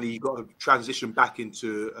 suddenly you've got to transition back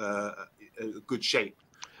into a good shape.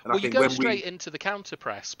 And I think you go straight into the counter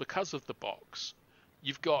press because of the box.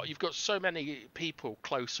 You've got so many people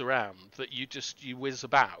close around that you whiz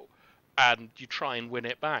about and you try and win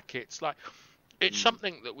it back. It's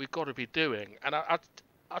something that we've got to be doing. And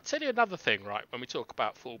I'll tell you another thing, right? When we talk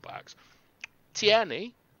about fullbacks,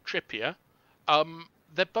 Tierney, Trippier,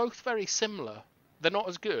 they're both very similar. They're not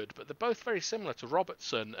as good, but they're both very similar to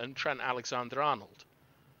Robertson and Trent Alexander-Arnold.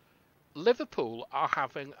 Liverpool are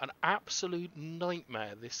having an absolute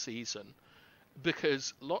nightmare this season,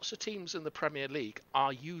 because lots of teams in the Premier League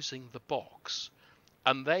are using the box,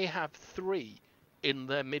 and they have 3 in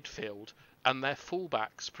their midfield and their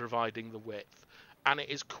fullbacks providing the width, and it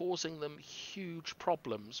is causing them huge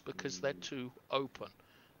problems because they're too open.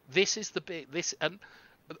 This is the big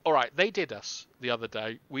all right, they did us the other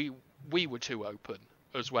day. We were too open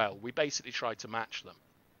as well. We basically tried to match them,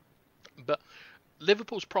 but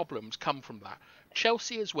Liverpool's problems come from that.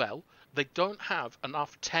 Chelsea as well. They don't have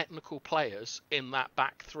enough technical players in that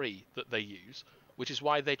back 3 that they use, which is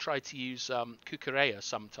why they try to use Cucurella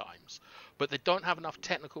sometimes. But they don't have enough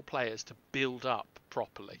technical players to build up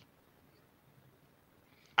properly.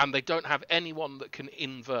 And they don't have anyone that can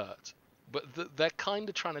invert. But they're kind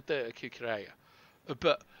of trying to do it at Cucurella.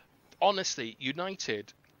 But honestly,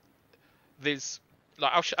 United, there's...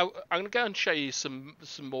 Like I'm going to go and show you some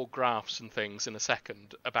more graphs and things in a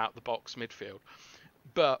second about the box midfield.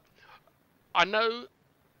 But I know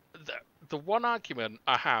that the one argument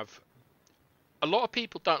I have, a lot of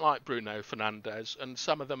people don't like Bruno Fernandes, and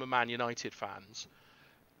some of them are Man United fans.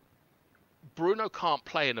 Bruno can't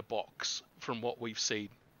play in a box from what we've seen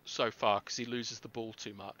so far because he loses the ball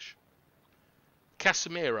too much.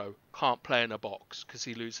 Casemiro can't play in a box because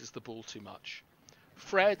he loses the ball too much.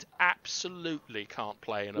 Fred absolutely can't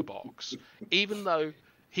play in a box, even though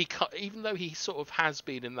he sort of has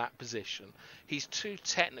been in that position. He's too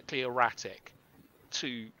technically erratic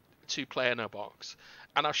to play in a box.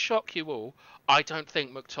 And I'll shock you all, I don't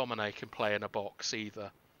think McTominay can play in a box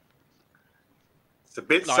either. It's a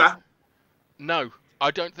bit sad. No, I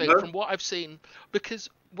don't think. No? From what I've seen, because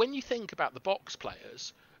when you think about the box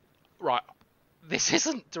players, right, this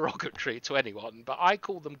isn't derogatory to anyone, but I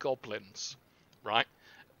call them goblins. Right,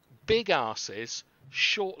 big arses,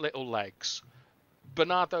 short little legs.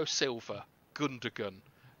 Bernardo Silva, Gundogan,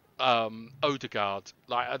 Odegaard,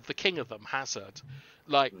 like the king of them, Hazard.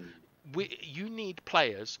 Like, you need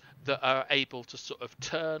players that are able to sort of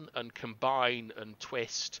turn and combine and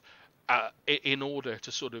twist in order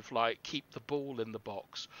to sort of like keep the ball in the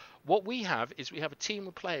box. What we have is we have a team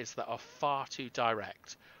of players that are far too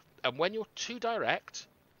direct, and when you're too direct,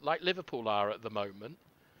 like Liverpool are at the moment,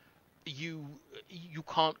 you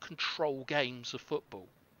can't control games of football.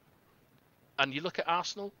 And you look at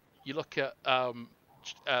Arsenal, you look at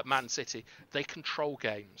Man City, they control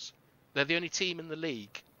games. They're the only team in the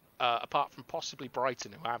league, apart from possibly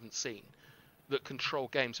Brighton, who I haven't seen, that control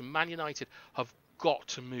games. And Man United have got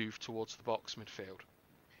to move towards the box midfield.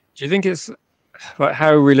 Do you think it's like,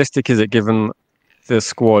 how realistic is it given the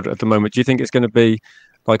squad at the moment? Do you think it's going to be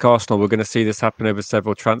like Arsenal? We're going to see this happen over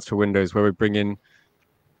several transfer windows where we bring in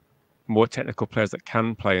more technical players that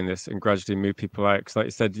can play in this and gradually move people out. Because like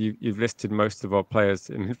you said, you've listed most of our players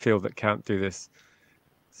in midfield that can't do this.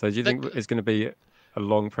 So do you think it's going to be a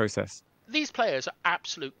long process? These players are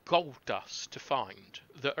absolute gold dust to find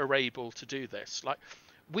that are able to do this. Like,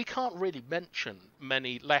 we can't really mention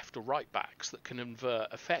many left or right backs that can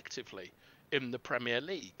invert effectively in the Premier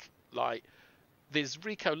League. Like, there's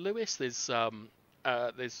Rico Lewis, there's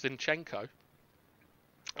Zinchenko,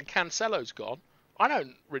 and Cancelo's gone. I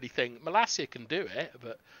don't really think Malacia can do it,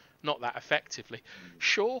 but not that effectively.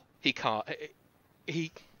 Sure, he can't.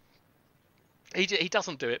 He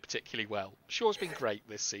doesn't do it particularly well. Shaw's been great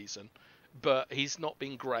this season, but he's not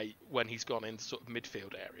been great when he's gone into sort of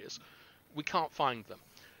midfield areas. We can't find them.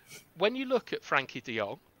 When you look at Frankie de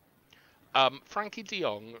Jong, I'm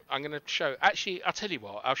going to show. Actually, I'll tell you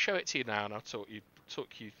what. I'll show it to you now, and I'll talk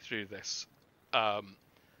you through this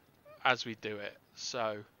as we do it.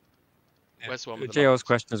 So. Where's one? JL's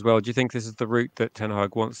question as well. Do you think this is the route that Ten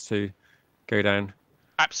Hag wants to go down?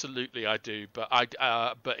 Absolutely, I do. But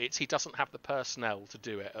he doesn't have the personnel to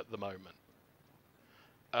do it at the moment.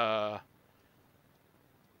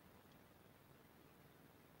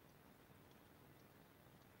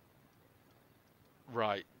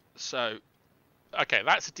 Right. So, okay,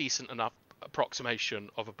 that's a decent enough approximation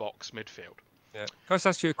of a box midfield. Yeah. Can I just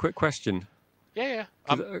ask you a quick question? Yeah.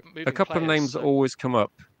 A couple of names that always come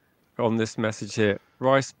up on this message here.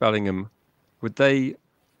 Rice, Bellingham, would they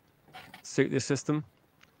suit this system?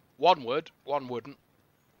 One would, one wouldn't.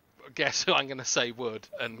 Guess who I'm going to say would,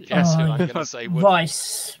 and guess who I'm going to say wouldn't.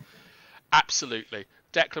 Rice. Absolutely,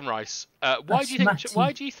 Declan Rice. Why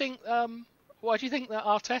do you think that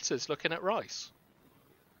Arteta's looking at Rice?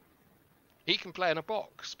 He can play in a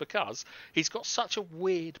box because he's got such a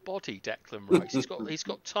weird body, Declan Rice. He's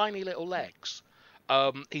got tiny little legs.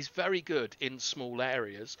 He's very good in small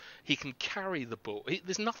areas. He can carry the ball.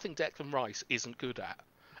 There's nothing Declan Rice isn't good at,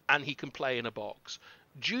 and he can play in a box.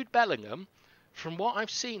 Jude Bellingham, from what I've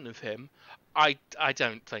seen of him, I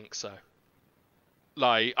don't think so.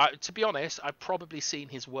 Like, to be honest, I've probably seen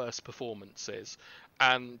his worst performances,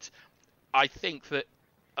 and I think that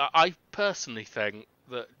I personally think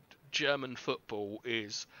that German football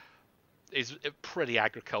is pretty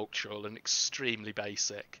agricultural and extremely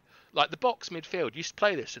basic. Like the box midfield, used to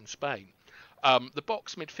play this in Spain. The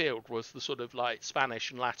box midfield was the sort of like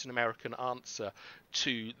Spanish and Latin American answer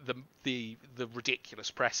to the ridiculous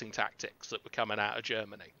pressing tactics that were coming out of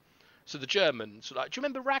Germany. So the Germans, like, do you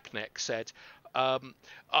remember Ragnick said,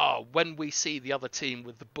 when we see the other team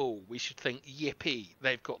with the ball, we should think, yippee,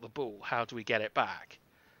 they've got the ball. How do we get it back?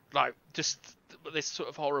 Like, just this sort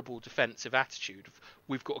of horrible defensive attitude of,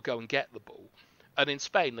 we've got to go and get the ball. And in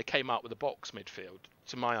Spain, they came out with a box midfield,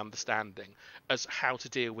 to my understanding, as how to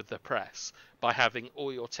deal with the press by having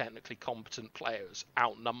all your technically competent players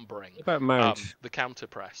outnumbering What about Mount? The counter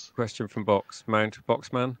press. Question from Mount,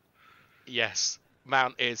 Boxman. Yes,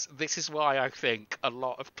 Mount is. This is why I think a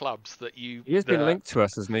lot of clubs that you. He has been linked to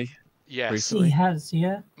us, hasn't he? Yes, recently. He has,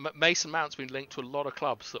 yeah. Mason Mount's been linked to a lot of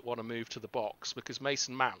clubs that want to move to the box because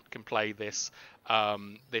Mason Mount can play this,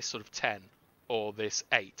 this sort of 10 or this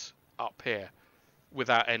 8 up here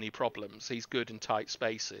without any problems. He's good in tight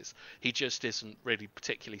spaces. He just isn't really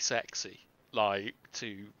particularly sexy, like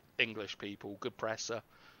to English people. Good presser,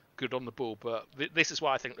 good on the ball. But this is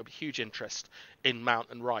why I think there'll be huge interest in Mount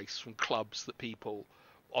and Rice from clubs that people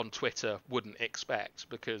on Twitter wouldn't expect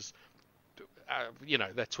because,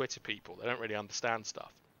 they're Twitter people. They don't really understand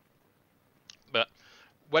stuff. But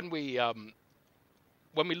when we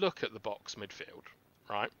look at the box midfield,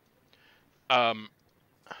 right?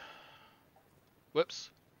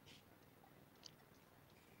 Whoops.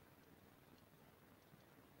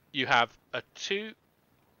 You have a 3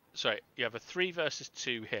 versus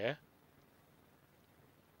 2 here.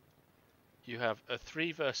 You have a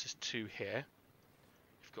 3 versus 2 here.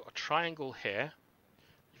 You've got a triangle here.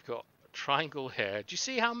 You've got a triangle here. Do you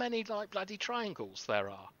see how many bloody triangles there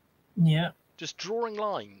are? Yeah. Just drawing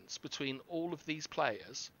lines between all of these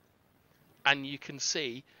players, and you can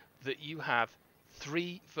see that you have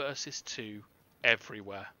 3 versus 2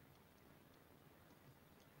 everywhere.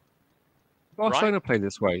 Barcelona played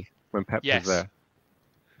this way when Pep was there.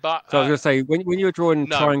 But so I was going to say, when you were drawing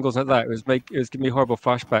triangles like that, it was giving me horrible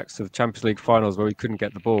flashbacks of Champions League finals where we couldn't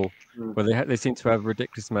get the ball, where they seemed to have a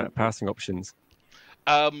ridiculous amount of passing options.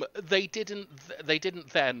 They didn't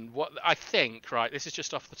then. What I think, right? This is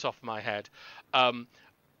just off the top of my head.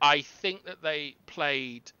 I think that they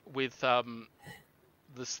played with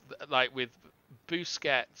with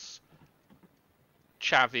Busquets,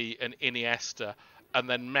 Xavi, and Iniesta, and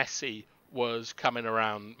then Messi was coming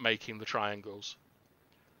around making the triangles.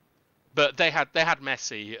 But they had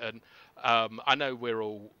Messi, and I know we're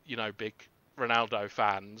all big Ronaldo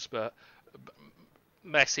fans, but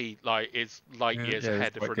Messi is light years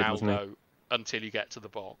ahead of Ronaldo until you get to the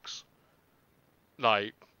box.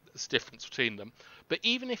 There's a difference between them. But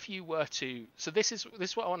even if you were to, so this is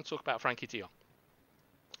what I want to talk about Frankie de Jong.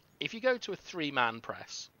 If you go to a 3-man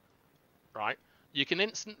press, right, you can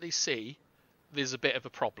instantly see there's a bit of a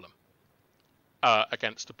problem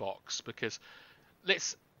against a box because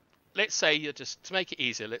let's say you're just, to make it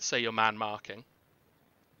easier, let's say you're man marking.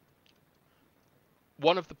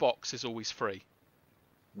 One of the box is always free.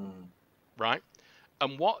 Right?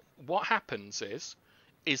 And what happens is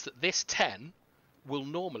that this 10 will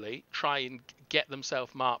normally try and get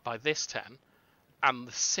themselves marked by this 10, and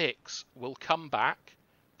the 6 will come back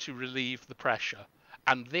to relieve the pressure.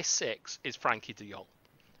 And this 6 is Frankie de Jong.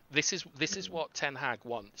 This is what Ten Hag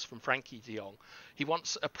wants from Frankie de Jong. He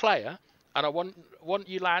wants a player, and I want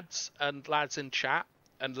you lads in chat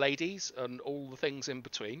and ladies and all the things in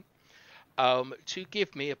between, to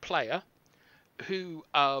give me a player who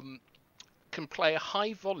can play a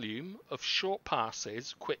high volume of short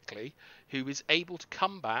passes quickly, who is able to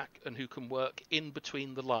come back and who can work in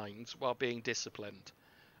between the lines while being disciplined.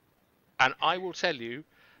 And I will tell you,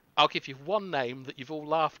 I'll give you one name that you've all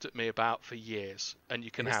laughed at me about for years, and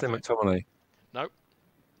you can have it. McTominay. No,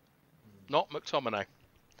 not McTominay.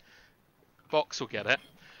 Box will get it.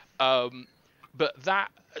 But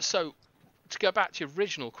so to go back to your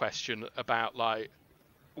original question about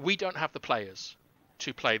we don't have the players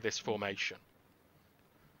to play this formation.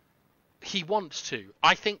 He wants to.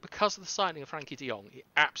 I think because of the signing of Frankie de Jong, he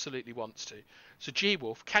absolutely wants to. So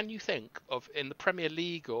G-Wolf, can you think of in the Premier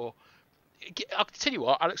League or... I'll tell you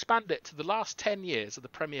what, I'll expand it to the last 10 years of the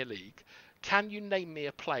Premier League. Can you name me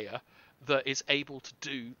a player that is able to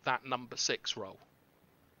do that number 6 role?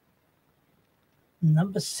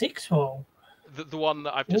 Number 6 role? The one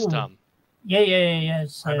that I've just done. Yeah.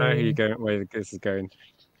 So... I know who you're going, where this is going.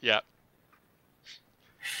 Yeah.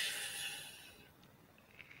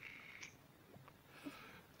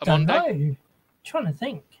 Don't know. Trying to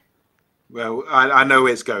think. Well, I know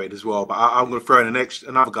where it's going as well, but I'm going to throw in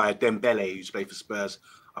another guy, Dembele, who's played for Spurs.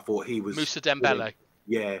 I thought he was... Moussa Dembele.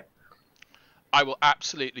 Yeah. I will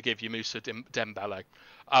absolutely give you Moussa Dembele.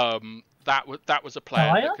 That was a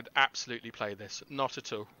player that could absolutely play this. Not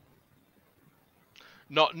at all.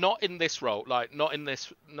 Not in this role. Not in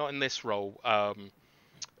this role.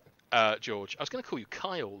 George. I was going to call you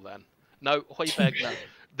Kyle then. No, Højbjerg, no.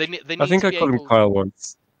 They need I think to I be called him able... Kyle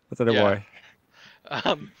once. I don't know Yeah.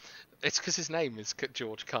 why. It's because his name is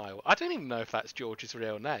George Kyle. I don't even know if that's George's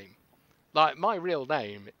real name. Like, my real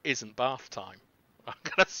name isn't bath time. I'm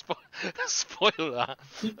going to spoil that.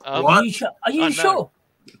 What? Are you sure?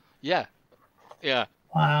 Yeah. Yeah.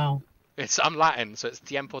 Wow. I'm Latin, so it's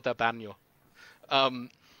tiempo de baño.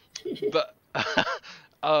 But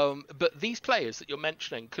but these players that you're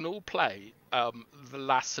mentioning can all play the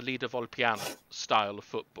La Salida Volpiana style of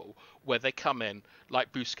football, where they come in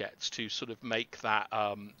like Busquets to sort of make that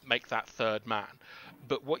third man.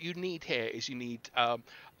 But what you need here is you need a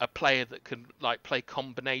player that can like play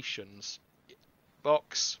combinations.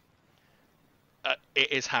 Box.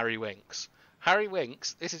 It is Harry Winks. Harry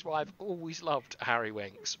Winks. This is why I've always loved Harry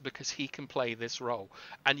Winks, because he can play this role.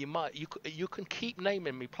 And you can keep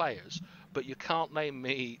naming me players, but you can't name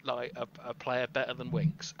me like a player better than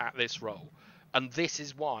Winks at this role. And this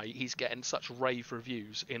is why he's getting such rave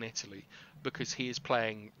reviews in Italy, because he is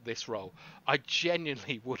playing this role. I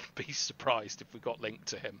genuinely wouldn't be surprised if we got linked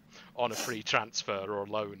to him on a free transfer or a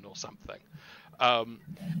loan or something.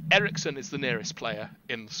 Ericsson is the nearest player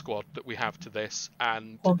in the squad that we have to this,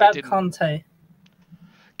 and what about Kante?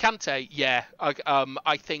 Kante, yeah,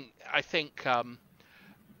 I think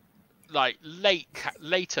like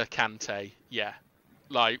later Kante, yeah,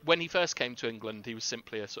 like when he first came to England, he was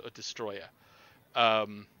simply a sort of destroyer. Yeah,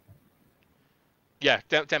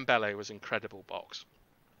 Dembele was incredible, Box,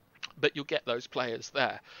 but you'll get those players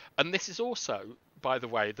there, and this is also, by the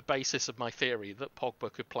way, the basis of my theory that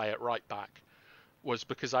Pogba could play at right back. Was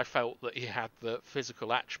because I felt that he had the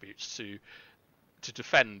physical attributes to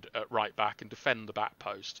defend at right back and defend the back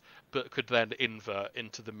post, but could then invert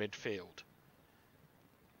into the midfield.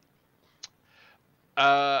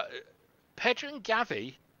 Pedro and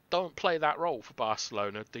Gavi don't play that role for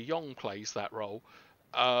Barcelona. De Jong plays that role.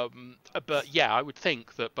 But yeah, I would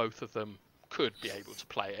think that both of them could be able to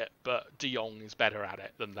play it, but De Jong is better at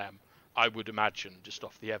it than them, I would imagine, just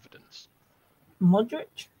off the evidence.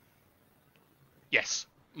 Modric? Yes,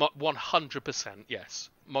 100% yes.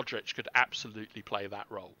 Modric could absolutely play that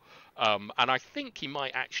role. And I think he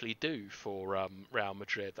might actually do for Real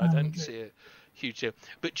Madrid. I don't see a huge deal.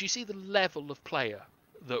 But do you see the level of player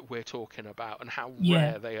that we're talking about and how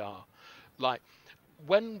rare they are? Like,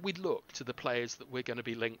 when we look to the players that we're going to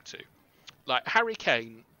be linked to, like Harry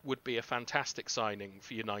Kane would be a fantastic signing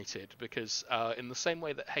for United, because in the same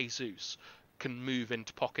way that Jesus can move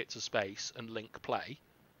into pockets of space and link play,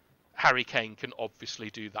 Harry Kane can obviously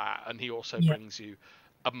do that, and he also brings you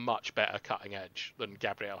a much better cutting edge than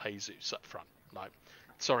Gabriel Jesus up front. Like,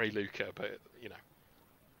 sorry, Luca, but you know,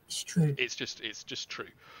 it's true. It's just true.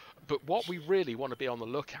 But what we really want to be on the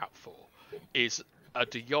lookout for is a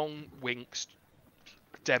De Jong, Winks,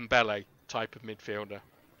 Dembele type of midfielder.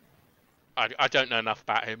 I don't know enough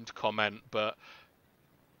about him to comment, but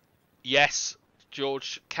yes,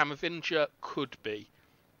 George Camavinga could be.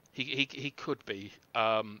 He could be,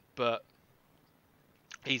 but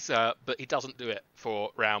he doesn't do it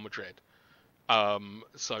for Real Madrid.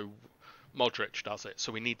 So Modric does it.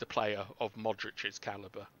 So we need the player of Modric's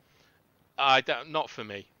caliber. Not for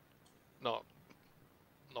me, not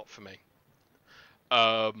for me.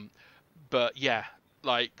 But yeah,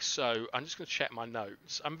 like, so I'm just going to check my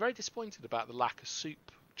notes. I'm very disappointed about the lack of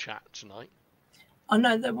soup chat tonight. Oh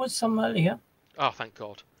no, there was some earlier. Oh, thank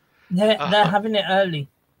God. They're having it early.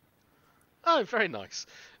 Oh, very nice.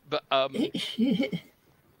 But I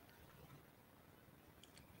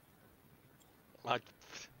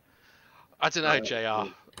don't know,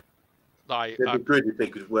 JR. Like, they'd be good if they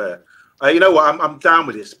could wear. You know what? I'm down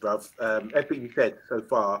with this, bruv. Everything you said so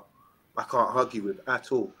far, I can't argue with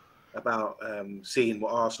at all about seeing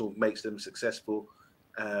what Arsenal makes them successful,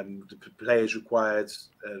 the players required,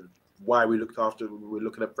 why we're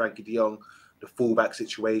looking at Frankie de Jong, the fullback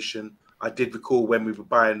situation. I did recall when we were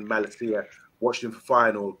buying Malacia, watching him for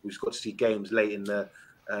final, we got to see games late in the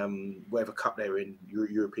whatever cup they were in,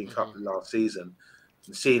 European Cup last season,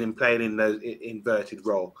 and seeing him playing in the inverted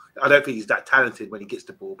role. I don't think he's that talented when he gets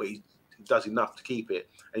the ball, but he does enough to keep it.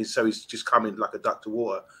 And so he's just coming like a duck to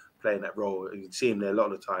water playing that role. And you can see him there a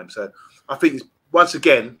lot of the time. So I think it's, once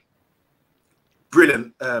again,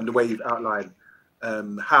 brilliant the way you've outlined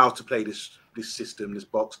how to play this system, this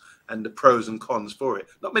box, and the pros and cons for it.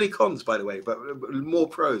 Not many cons, by the way, but more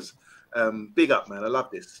pros. Big up, man. I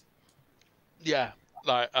love this. Yeah,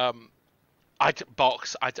 like I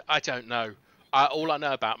don't know. All I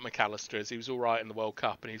know about McAllister is he was all right in the World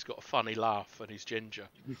Cup and he's got a funny laugh and he's ginger.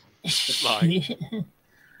 Like,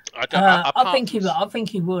 I think he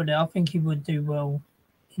would. I think he would do well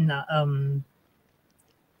in that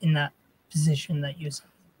in that position that you're saying.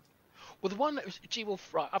 Well, the one that was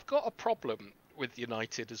G-Wolf, right, I've got a problem with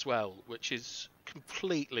United as well, which is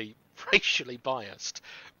completely racially biased.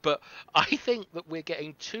 But I think that we're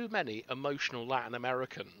getting too many emotional Latin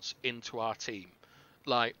Americans into our team.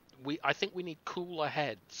 Like, I think we need cooler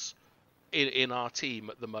heads in our team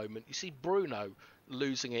at the moment. You see Bruno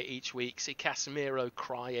losing it each week, see Casemiro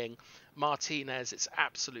crying, Martinez, it's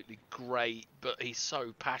absolutely great, but he's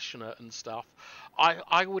so passionate and stuff.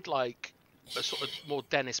 I would like a sort of more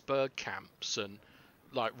Dennis Bergkamps and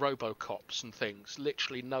like Robocops and things,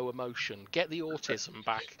 literally no emotion. Get the autism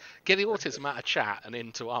back. Get the autism out of chat and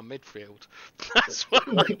into our midfield. That's what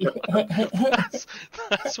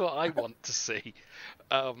that's what I want to see.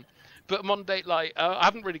 But Monday, like, I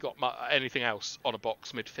haven't really got anything else on a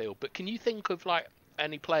box midfield. But can you think of like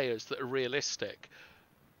any players that are realistic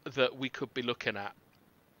that we could be looking at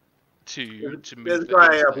to move? There's a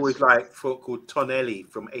guy I've always liked called Tonelli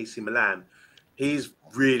from AC Milan. He's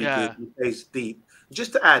really good. He plays deep.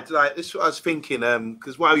 Just to add, like, this is what I was thinking,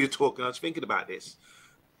 because while you're talking, I was thinking about this.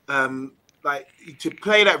 Like, to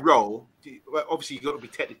play that role, obviously you've got to be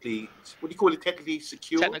technically, what do you call it, technically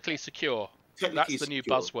secure? Technically secure. That's the new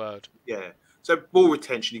buzzword. Yeah. So ball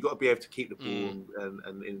retention, you've got to be able to keep the ball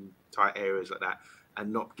and in tight areas like that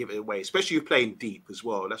and not give it away, especially if you're playing deep as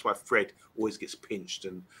well. That's why Fred always gets pinched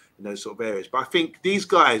and in those sort of areas. But I think these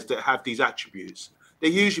guys that have these attributes, they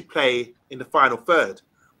usually play in the final third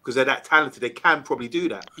because they're that talented. They can probably do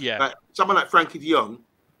that. Yeah. Like someone like Frankie de Jong,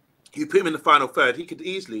 you put him in the final third, he could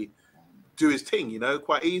easily do his thing, you know,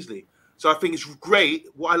 quite easily. So I think it's great.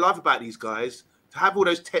 What I love about these guys, to have all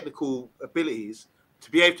those technical abilities, to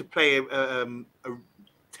be able to play a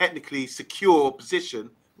technically secure position.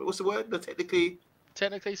 What's the word?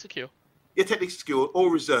 Technically secure. Yeah, technically secure or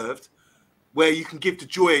reserved, where you can give the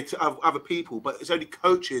joy to other people, but it's only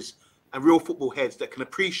coaches and real football heads that can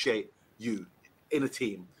appreciate you in a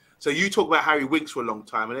team. So you talk about Harry Winks for a long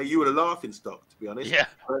time, and you were a laughing stock, to be honest. Yeah.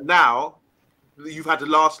 But now you've had the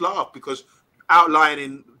last laugh because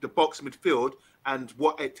outlining the box midfield and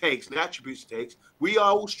what it takes and the attributes it takes, we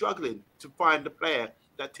are all struggling to find a player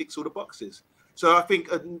that ticks all the boxes. So I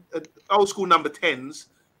think an old school number 10s,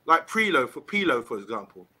 like Pirlo, for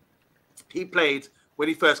example, he played when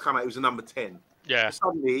he first came out, he was a number 10. Yeah. But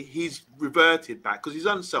suddenly he's reverted back because he's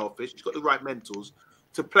unselfish. He's got the right mentals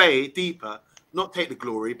to play deeper, not take the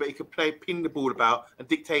glory, but he could ping the ball about and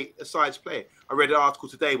dictate a side's play. I read an article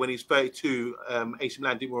today when he's 32, AC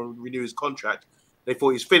Milan didn't want to renew his contract. They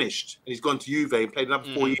thought he's finished, and he's gone to Juve and played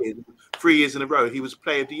another 4 years. 3 years in a row, he was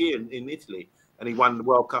Player of the Year in Italy, and he won the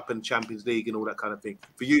World Cup and Champions League and all that kind of thing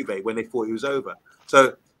for Juve when they thought he was over.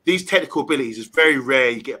 So these technical abilities is very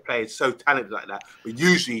rare. You get players so talented like that, but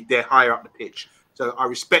usually they're higher up the pitch. So I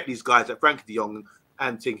respect these guys like Frankie de Jong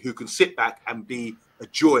and Ting who can sit back and be a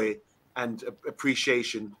joy and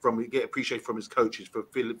appreciation from his coaches for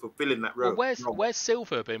filling that role. Well, where's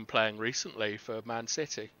Silva been playing recently for Man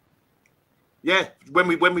City? Yeah, when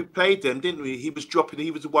we played them, didn't we? He was dropping.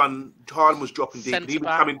 He was the one. Haaland was dropping deep, and he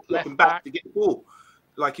was dropping back to get the ball,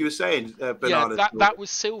 like you were saying. Bernardo. Yeah, that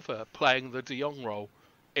was Silva playing the De Jong role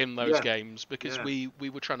in those games because we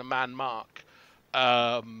were trying to man mark.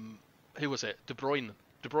 Who was it? De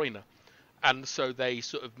Bruyne, and so they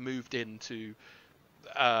sort of moved into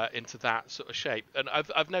that sort of shape. And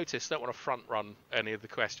I've noticed, don't want to front run any of the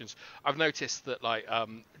questions, I've noticed that like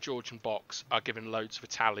George and Box are given loads of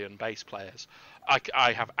Italian bass players.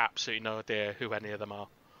 I have absolutely no idea who any of them are.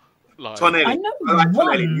 Like, Tonelli. I know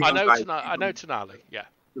I know Tonali, yeah.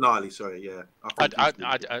 Tonali, sorry, yeah.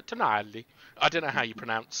 Tonali. I don't know how you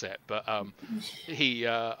pronounce it, but he's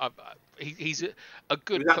a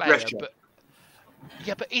good player. But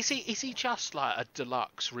yeah, but is he just like a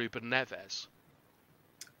deluxe Ruben Neves?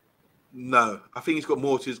 No, I think he's got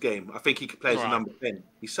more to his game. I think he could play as a number 10.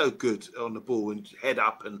 He's so good on the ball and head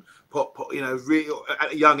up and pop. You know, really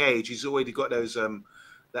at a young age, he's already got those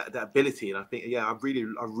that ability. And I think, I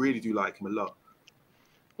really do like him a lot.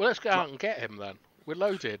 Well, let's go out and get him then. We're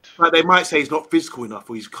loaded. But they might say he's not physical enough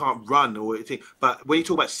or he can't run or anything. But when you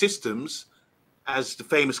talk about systems, as the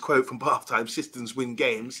famous quote from Halftime, systems win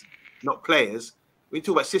games, not players. When you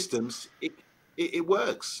talk about systems, it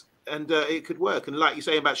works. And it could work. And like you're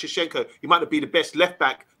saying about Shevchenko, he might not be the best left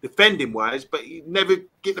back defending wise, but you never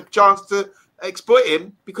get the chance to exploit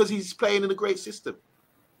him because he's playing in a great system.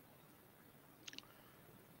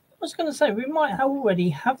 I was going to say, we might already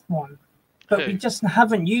have one, but we just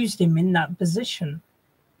haven't used him in that position.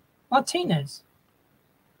 Martinez.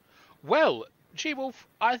 Well, G-Wolf,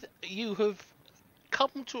 you have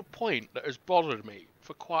come to a point that has bothered me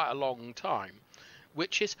for quite a long time,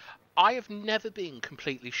 which is I have never been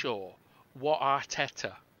completely sure what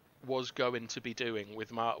Arteta was going to be doing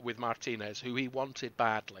with Martinez, who he wanted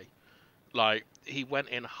badly. Like, he went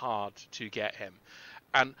in hard to get him.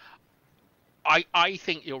 And I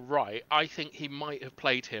think you're right. I think he might have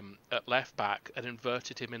played him at left back and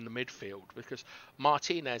inverted him in the midfield, because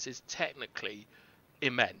Martinez is technically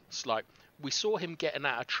immense. Like, we saw him getting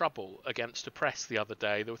out of trouble against a press the other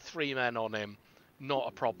day. There were 3 men on him, not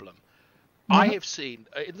a problem. I have seen,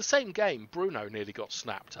 in the same game, Bruno nearly got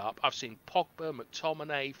snapped up. I've seen Pogba,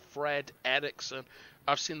 McTominay, Fred, Eriksen.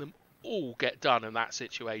 I've seen them all get done in that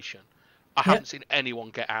situation. I haven't seen anyone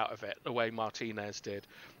get out of it the way Martinez did.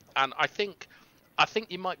 And I think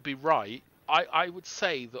you might be right. I would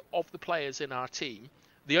say that of the players in our team,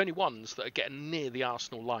 the only ones that are getting near the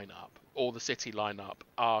Arsenal lineup or the City lineup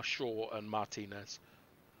are Shaw and Martinez.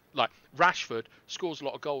 Like, Rashford scores a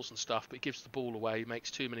lot of goals and stuff, but he gives the ball away. He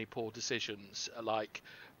makes too many poor decisions. Like,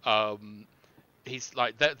 he's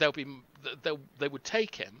like, they would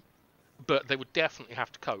take him, but they would definitely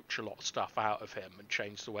have to coach a lot of stuff out of him and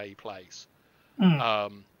change the way he plays,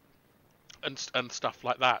 and stuff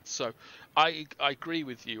like that. So I agree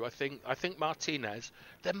with you. I think Martinez,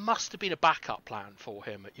 there must have been a backup plan for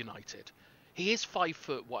him at United. He is 5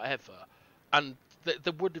 foot whatever, and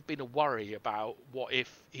there would have been a worry about what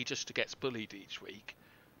if he just gets bullied each week,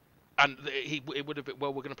 and it would have been,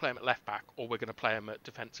 well, we're going to play him at left back or we're going to play him at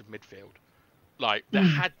defensive midfield. Like, there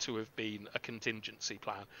had to have been a contingency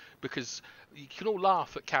plan, because you can all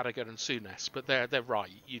laugh at Carragher and Souness, but they're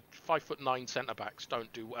right. 5'9" centre backs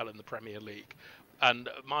don't do well in the Premier League, and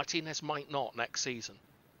Martinez might not next season.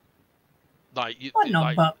 Like, might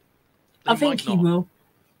not, but I think he will.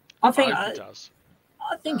 I hope he does.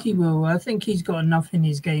 I think he will. I think he's got enough in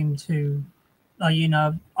his game to,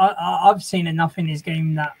 I've seen enough in his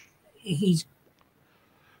game that he's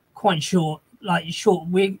quite short. Like, short.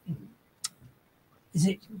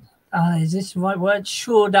 Is this the right word?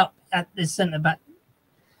 Shored up at the centre back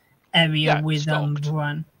area with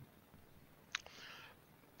Varane.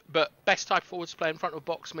 But best type forward to play in front of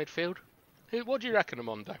box midfield. What do you reckon,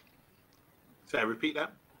 Amondo? So repeat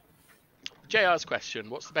that. JR's question: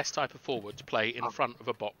 what's the best type of forward to play in front of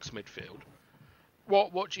a box midfield?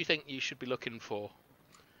 What do you think you should be looking for?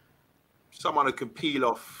 Someone who can peel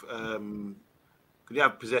off. Can you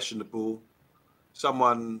have possession of the ball?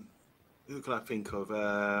 Someone. Who can I think of?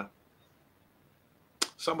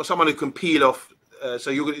 Someone who can peel off. So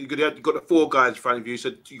you've got the 4 guys in front of you.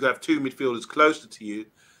 So you have 2 midfielders closer to you.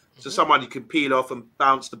 So someone you can peel off and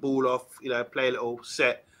bounce the ball off. Play a little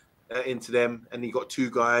set into them, and you've got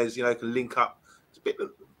 2 guys. Can link up. It's a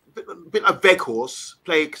bit like Weghorst.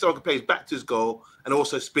 Someone can play his back to his goal and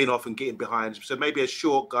also spin off and get in behind. So maybe a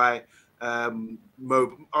short guy.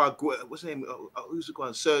 What's his name? Who's the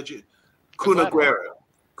guy? Sergio Kun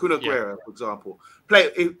Aguero, for example.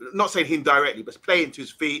 Not saying him directly, but play into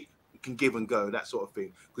his feet, can give and go, that sort of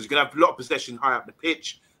thing. Because you're going to have a lot of possession high up the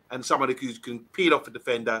pitch, and someone who can peel off a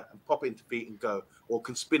defender and pop it into feet and go, or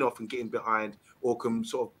can spin off and get in behind, or can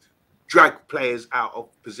sort of drag players out of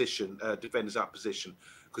position, defenders out of position,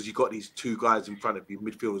 because you've got these 2 guys in front of you,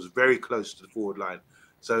 midfielders very close to the forward line.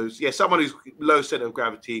 So, yeah, someone who's low centre of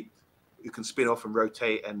gravity, who can spin off and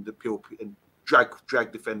rotate and appeal and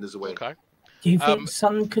drag defenders away. Okay. Do you think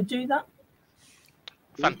Son could do that?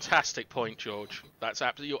 Fantastic point, George. That's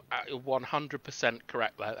absolutely, you're 100%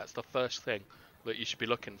 correct there. That's the first thing that you should be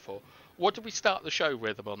looking for. What did we start the show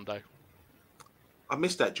with, Amondo? I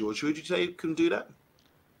missed that, George. Who did you say can do that?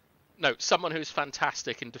 No, someone who's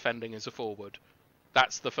fantastic in defending as a forward.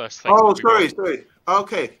 That's the first thing. Oh, sorry.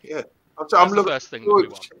 Okay, yeah. I'm looking. The first thing that we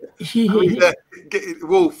want.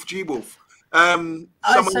 Wolf, G Wolf. I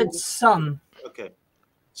said Son. Okay.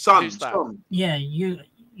 Son. Yeah, you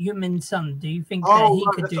mean Son. Do you think that he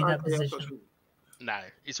could do that position? No,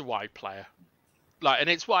 he's a wide player. And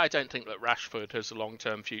it's why I don't think that Rashford has a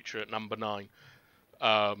long-term future at number 9.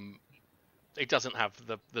 He doesn't have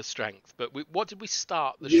the strength. But what did we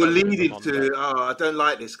start the show with? You're leading to. I don't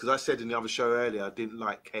like this, because I said in the other show earlier I didn't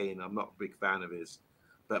like Kane. I'm not a big fan of his.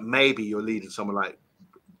 But maybe you're leading someone like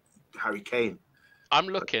Harry Kane. I'm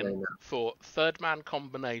looking for 3rd-man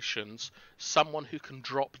combinations, someone who can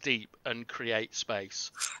drop deep and create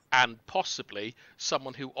space, and possibly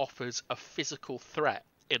someone who offers a physical threat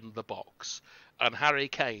in the box. And Harry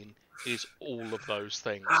Kane is all of those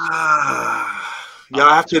things. Yeah,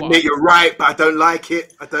 I have to admit you're right, but I don't like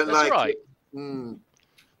it. I don't like right. it. Mm.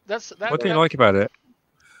 What do you like about it?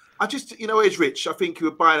 I just, it's Rich. I think you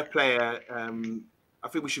were buying a player. I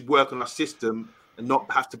think we should work on our system and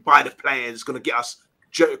not have to buy the player that's going to get us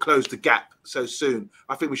close the gap so soon.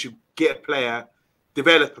 I think we should get a player,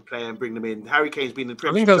 develop a player, and bring them in. Harry Kane's been in the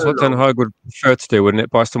Premier League. I think that's what Ten Hag would prefer to do, wouldn't it?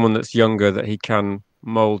 Buy someone that's younger that he can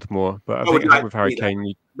mould more. But I would think like with to Harry see that.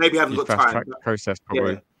 Kane, Maybe haven't you got fast time. track the process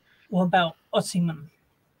probably. Yeah. What about Osimhen?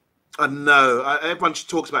 I know. Everyone just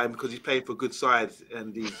talks about him because he's playing for a good side,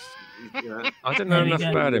 and he's I don't know There we enough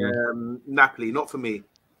go. about him. Napoli. Not for me.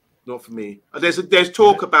 Not for me. There's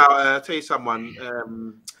talk about. I'll tell you someone.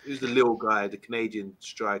 Who's the little guy, the Canadian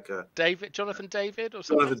striker? Jonathan David or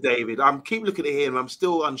something? Jonathan David. I'm keep looking at him. I'm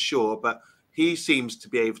still unsure, but he seems to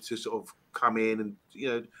be able to sort of come in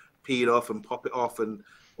and peel off and pop it off and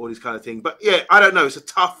all these kind of things. But yeah, I don't know. It's a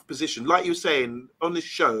tough position. Like you were saying on this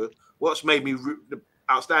show, what's made me the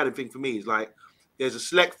outstanding thing for me is like there's a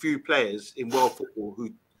select few players in world football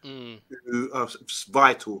who are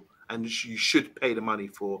vital and you should pay the money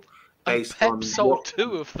for. And Pep sold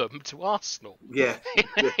 2 of them to Arsenal. Yeah.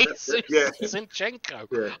 Jesus Zinchenko.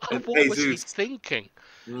 Yeah. And what was he thinking?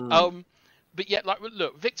 But yeah, like,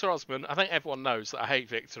 look, Victor Osimhen, I think everyone knows that I hate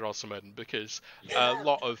Victor Osimhen because a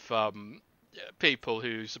lot of people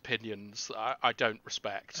whose opinions I don't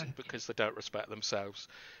respect because they don't respect themselves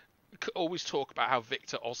always talk about how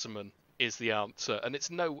Victor Osimhen is the answer. And it's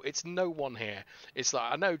no one here. It's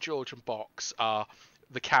like, I know George and Box are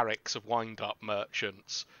the Carricks of wind-up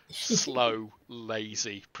merchants, slow,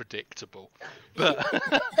 lazy, predictable. But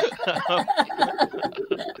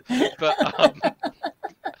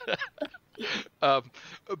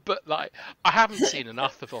but like I haven't seen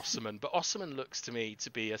enough of Osimhen, but Osimhen looks to me to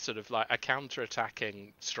be a sort of like a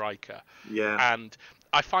counter-attacking striker. Yeah. And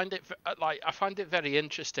I find it very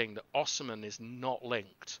interesting that Osimhen is not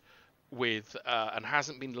linked with and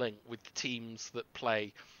hasn't been linked with teams that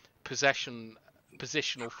play positional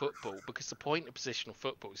football, because the point of positional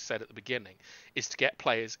football, as said at the beginning, is to get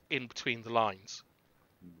players in between the lines.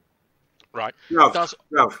 Right? Ralph,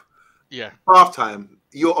 yeah. Half time,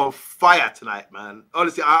 you're on fire tonight, man.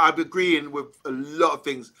 Honestly, I'm agreeing with a lot of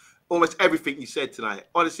things, almost everything you said tonight.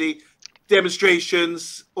 Honestly,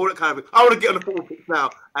 demonstrations, all that kind of thing. I want to get on the football pitch now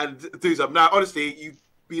and do something. Now, honestly, you've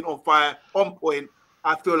been on fire, on point.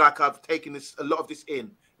 I feel like I've taken a lot of this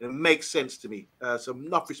in. It makes sense to me. So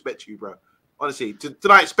enough respect to you, bro. Honestly,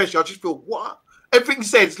 tonight especially, I just feel, what? Everything you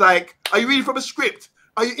said is like, are you reading from a script?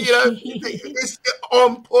 Are you, it's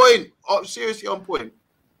on point. Seriously on point.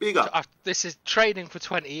 Big up. This is training for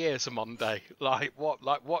 20 years on Monday. Like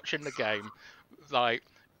watching the game, like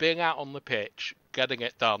being out on the pitch, getting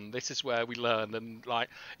it done. This is where we learn, and like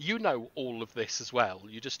all of this as well.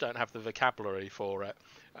 You just don't have the vocabulary for it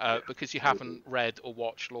because you haven't read or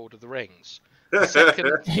watched Lord of the Rings. The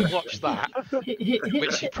second you watch that,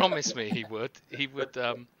 which he promised me he would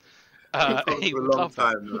love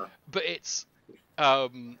it. Now. But it's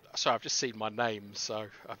sorry, I've just seen my name, so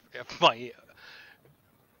my.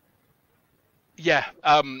 Yeah,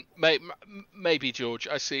 maybe George.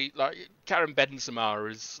 I see. Like Karim Benzema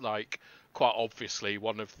is like quite obviously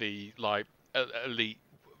one of the like elite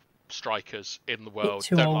strikers in the world.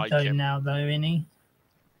 Too Don't old like though him now, though, isn't he?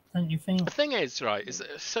 Don't you think? The thing is, right, is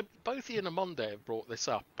that, so both Ian and Monday have brought this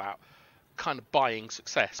up about kind of buying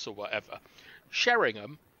success or whatever.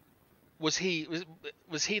 Sheringham, was he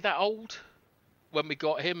that old when we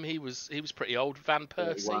got him? He was pretty old. Van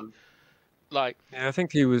Persie, 31. like Yeah, I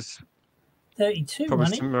think he was 32, probably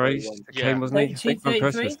wasn't he? similar age to Kane, wasn't he? I think Van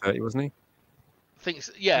Persie was 30, wasn't he?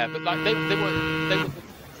 Things, yeah, but like they were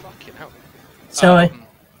fucking hell. Sorry.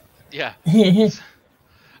 Yeah.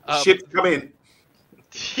 Shit, come in.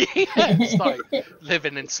 Yeah, it's like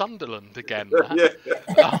living in Sunderland again.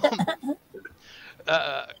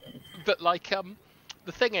 But like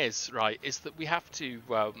the thing is, right, is that we have to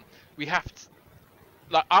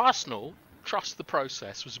like Arsenal trust the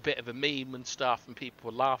process was a bit of a meme and stuff, and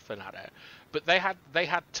people were laughing at it, but they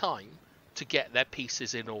had time to get their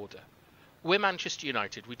pieces in order. We're Manchester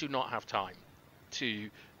United. We do not have time to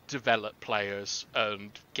develop players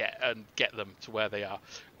and get them to where they are.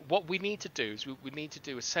 What we need to do is we need to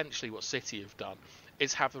do essentially what City have done,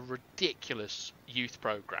 is have a ridiculous youth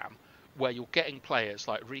program where you're getting players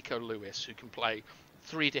like Rico Lewis who can play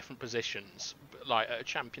 3 different positions, like at a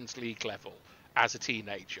Champions League level as a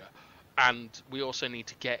teenager. And we also need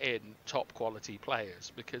to get in top quality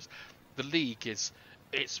players, because the league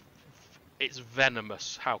it's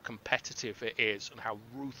venomous how competitive it is and how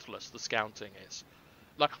ruthless the scouting is.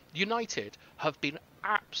 Like United have been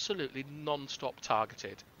absolutely non-stop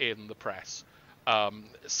targeted in the press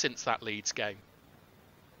since that Leeds game.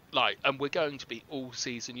 Like, and we're going to be all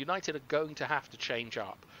season. United are going to have to change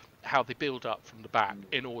up how they build up from the back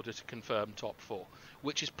in order to confirm top 4,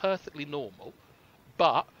 which is perfectly normal.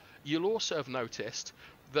 But you'll also have noticed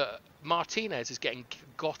that Martinez is getting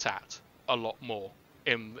got at a lot more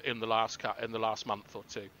in the last month or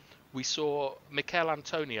two. We saw Mikel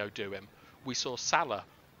Antonio do him. We saw Salah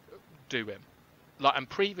do him. Like, and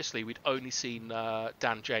previously we'd only seen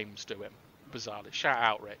Dan James do him. Bizarrely, shout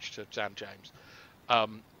out Rich to Dan James.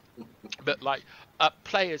 But like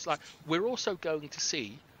players, like we're also going to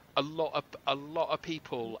see a lot of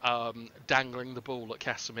people dangling the ball at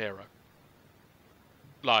Casemiro,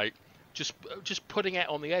 like just putting it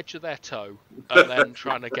on the edge of their toe and then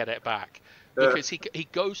trying to get it back because he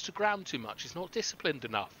goes to ground too much. He's not disciplined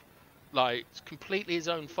enough. Like, it's completely his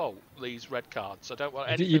own fault, these red cards. I don't want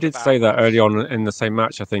anything. You did say that early on in the same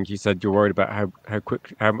match. I think you said you're worried about how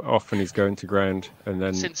often he's going to ground, and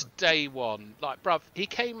then since day one, like, bruv, he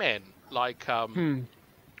came in like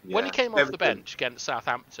when he came off the bench against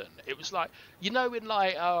Southampton, it was like, you know, in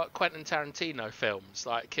like Quentin Tarantino films,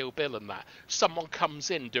 like Kill Bill and that, someone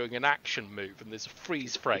comes in doing an action move and there's a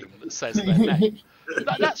freeze frame that says their name.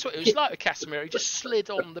 Like, that's what it was like with Casemiro. He just slid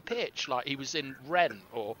on the pitch like he was in Ren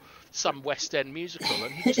or some West End musical,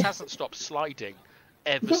 and he just hasn't stopped sliding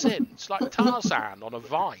ever since. Like Tarzan on a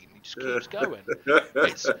vine, he just keeps going.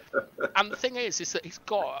 And the thing is that he's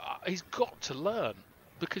got to learn,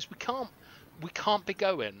 because we can't be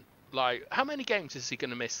going. Like, how many games is he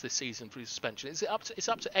going to miss this season through suspension? Is it it's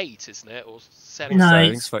up to 8, isn't it, or 7? No,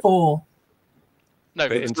 it's 4. No,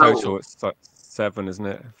 but in total it's like 7, isn't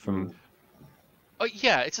it? From oh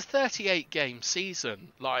yeah, it's a 38 game season.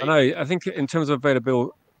 Like, I know. I think in terms of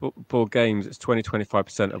available games, it's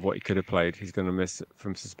 20-25% of what he could have played. He's going to miss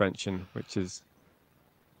from suspension, which is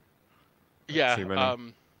too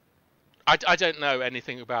many. I don't know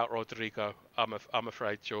anything about Rodrigo. I'm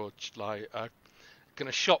afraid, George. Like, going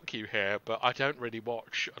to shock you here, but I don't really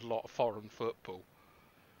watch a lot of foreign football.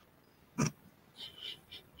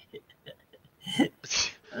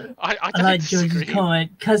 I don't like George's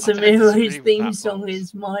comment. Casemiro's theme song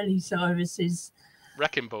is Miley Cyrus's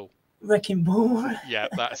Wrecking Ball. Wrecking Ball. Yeah,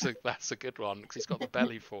 that's a good one, because he's got the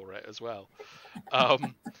belly for it as well.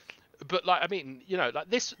 But like, I mean, you know, like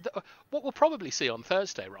this, what we'll probably see on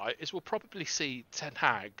Thursday, right, is we'll probably see Ten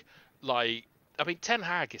Hag, like, I mean, Ten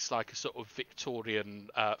Hag is like a sort of Victorian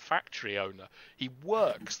factory owner. He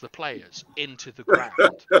works the players into the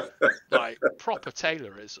ground, like proper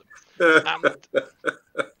Taylorism.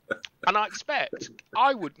 And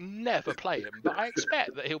I would never play him, but I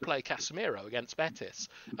expect that he'll play Casemiro against Betis.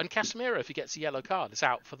 And Casemiro, if he gets a yellow card, is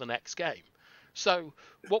out for the next game. So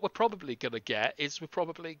what we're probably going to get is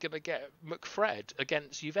McFred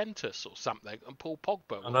against Juventus or something, and Paul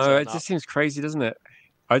Pogba. I know, it just seems crazy, doesn't it?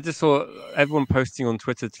 I just saw everyone posting on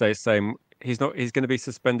Twitter today saying he's going to be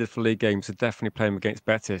suspended for league games, so definitely play him against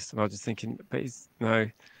Betis. And I was just thinking, but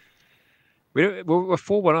we're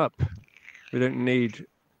 4-1 up. We don't need to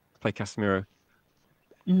play Casemiro.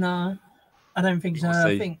 No, I don't think so.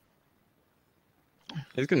 I think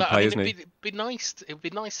he's going to play, isn't he? It'd be nice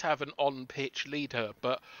to have an on-pitch leader,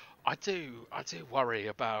 but I do worry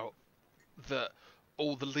about that.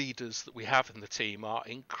 All the leaders that we have in the team are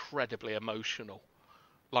incredibly emotional.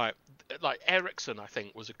 Like Ericsson, I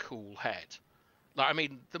think, was a cool head. Like, I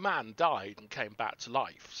mean, the man died and came back to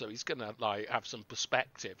life, so he's gonna like have some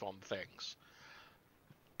perspective on things.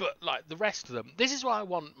 But like the rest of them, this is why I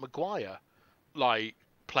want Maguire, like,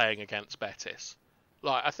 playing against Betis.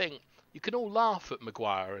 Like, I think you can all laugh at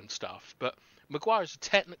Maguire and stuff, but Maguire's a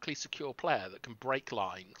technically secure player that can break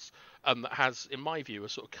lines and that has, in my view, a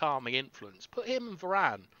sort of calming influence. Put him and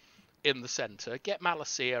Varane in the centre, get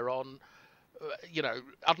Malacia on. You know,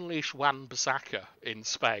 unleash Wan Bissaka in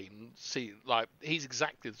Spain. See, like, he's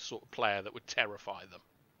exactly the sort of player that would terrify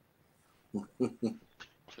them.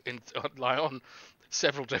 On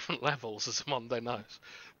several different levels, as Monday knows.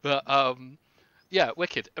 But yeah,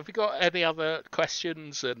 wicked. Have we got any other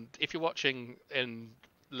questions? And if you're watching in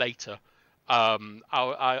later, I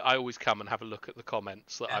always come and have a look at the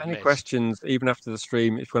comments that I've missed. Any questions, even after the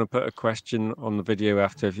stream? If you want to put a question on the video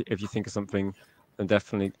after, if you think of something, then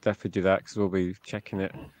definitely do that, because we'll be checking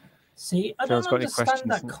it. See, I don't understand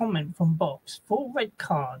that comment from Box. 4 red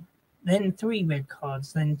card, then 3 red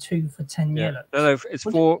cards, then 2 for 10 yellows. No, it's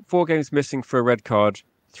four games missing for a red card,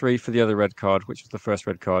 3 for the other red card, which was the first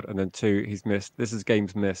red card, and then 2 he's missed. This is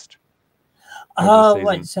games missed. Oh,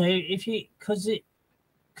 wait. So because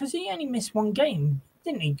he only missed 1 game,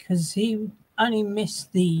 didn't he? Because he only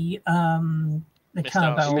missed the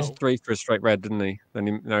Carabao. He missed 3 for a straight red, didn't he?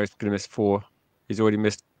 Now he's going to miss 4. He's already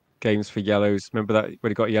missed games for yellows. Remember that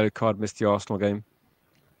when he got a yellow card, missed the Arsenal game?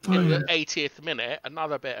 In the 80th minute,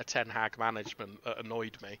 another bit of Ten Hag management that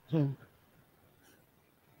annoyed me.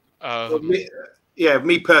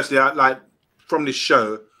 Me personally, from this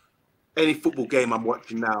show, any football game I'm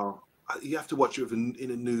watching now, you have to watch it with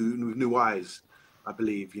new eyes, I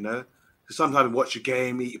believe, you know? Because sometimes you watch a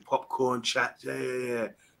game, eat your popcorn, chat, yeah.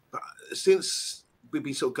 But since we've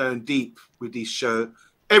been sort of going deep with these shows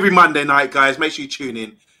every Monday night, guys. Make sure you tune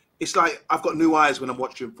in. It's like I've got new eyes when I'm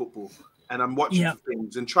watching football, and I'm watching for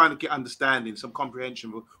things and trying to get understanding, some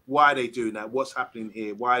comprehension of why they do that, what's happening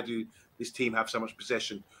here, why do this team have so much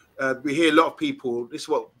possession. We hear a lot of people. This is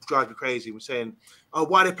what drives me crazy. We're saying, "Oh,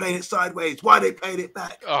 why are they playing it sideways? Why are they playing it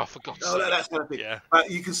back?" Oh, for God's sake! That's kind of thing. Yeah.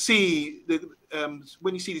 But you can see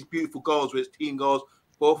when you see these beautiful goals, where it's team goals,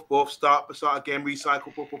 both start again,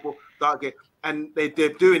 recycle, start again, and they're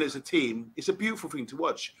doing it as a team. It's a beautiful thing to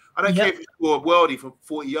watch. I don't care if you score a worldie from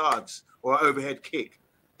 40 yards or an overhead kick.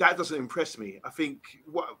 That doesn't impress me. I think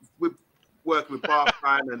what we're working with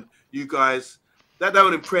Barfan and you guys. That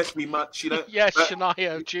don't impress me much, you know. Yes,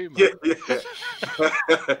 Shania Juma. Yeah.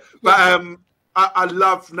 But I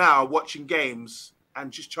love now watching games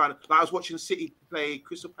and just trying to. Like I was watching City play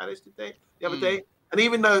Crystal Palace the other day, and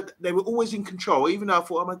even though they were always in control, even though I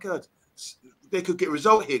thought, oh my God, they could get a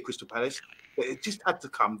result here, Crystal Palace, but it just had to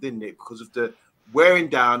come, didn't it? Because of the wearing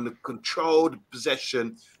down, the controlled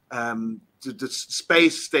possession, the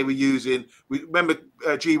space they were using. We remember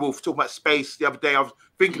G Wolf talking about space the other day. I was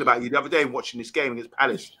thinking about you the other day watching this game against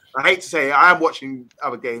Palace. I hate to say it, I am watching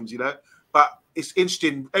other games, you know, but it's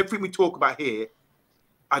interesting. Everything we talk about here,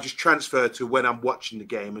 I just transfer to when I'm watching the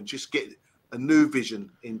game and just get a new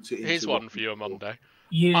vision into Here's one for you on Monday.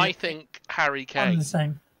 Yeah. I think Harry Kane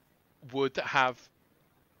would have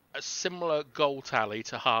a similar goal tally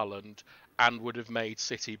to Haaland and would have made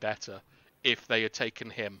City better if they had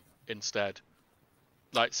taken him instead.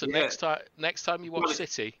 Like, so next time you watch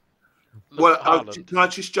City, can I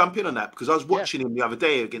just jump in on that? Because I was watching him the other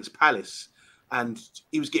day against Palace, and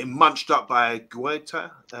he was getting munched up by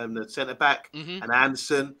Guaita, the centre back, and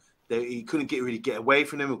Anderson. He couldn't really get away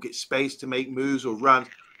from him or get space to make moves or runs.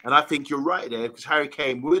 And I think you're right there, because Harry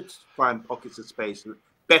Kane would find pockets of space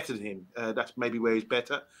better than him. That's maybe where he's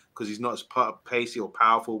better, because he's not as pacey or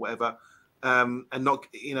powerful, or whatever, and not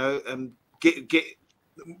get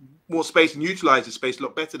more space and utilize the space a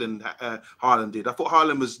lot better than Haaland did. I thought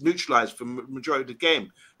Haaland was neutralized for the majority of the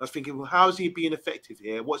game. I was thinking, well, how is he being effective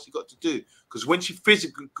here? What's he got to do? Because when she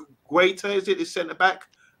physically, Guaita, is it, his centre back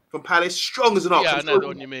from Palace, strong as an ox. Yeah, I know the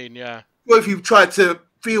one you mean, yeah. Well, if you try to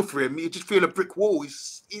feel for him, you just feel a brick wall.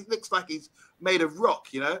 He looks like he's made of rock,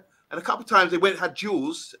 you know? And a couple of times they had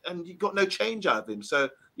duels and you got no change out of him. So,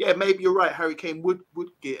 yeah, maybe you're right. Harry Kane would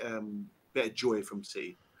get better joy from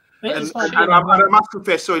City. And I must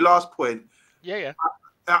confess, sorry, last point. Yeah.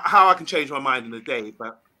 How I can change my mind in a day,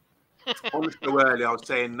 but on the show earlier, I was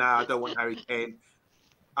saying, I don't want Harry Kane.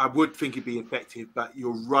 I would think he'd be effective, but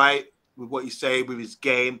you're right with what you say with his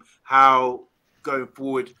game, how going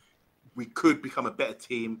forward we could become a better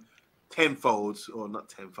team, tenfold, or not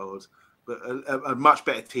tenfold, but a much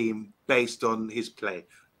better team based on his play.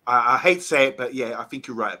 I hate to say it, but yeah, I think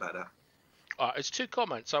you're right about that. There's two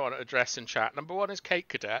comments I want to address in chat. Number one is Kate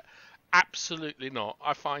Cadet. Absolutely not.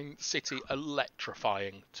 I find City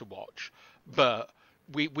electrifying to watch, but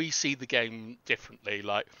we see the game differently.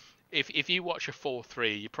 Like, if you watch a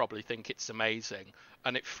 4-3, you probably think it's amazing,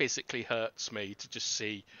 and it physically hurts me to just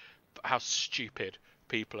see how stupid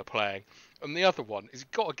people are playing. And the other one is,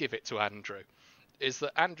 you've got to give it to Andrew. Is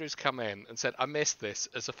that Andrew's come in and said, I miss this,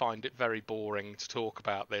 as I find it very boring to talk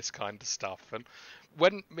about this kind of stuff. And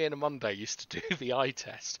when me and Monday used to do the eye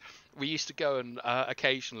test, we used to go and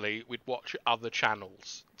occasionally we'd watch other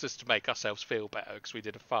channels just to make ourselves feel better, because we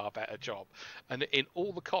did a far better job. And in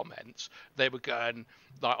all the comments, they were going,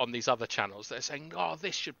 like, on these other channels, they're saying, oh,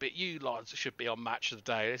 this should be, you lads should be on Match of the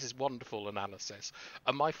Day. This is wonderful analysis.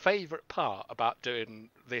 And my favourite part about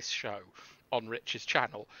doing this show on Rich's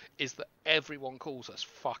channel is that everyone calls us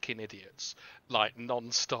fucking idiots, like,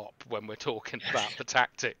 non-stop when we're talking about the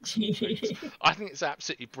tactics. I think it's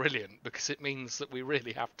absolutely brilliant, because it means that we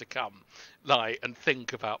really have to come, like, and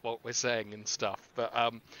think about what we're saying and stuff. But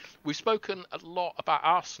we've spoken a lot about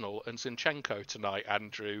Arsenal and Zinchenko tonight,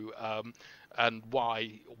 Andrew, and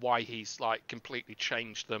why he's, like, completely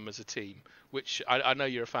changed them as a team, which I know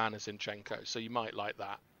you're a fan of Zinchenko, so you might like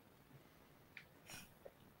that.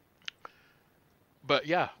 But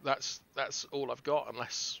yeah, that's all I've got.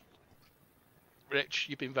 Unless, Rich,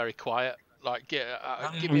 you've been very quiet. Like, give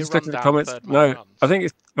me a rundown. Comments. No, I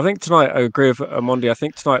think tonight I agree with Amondi. I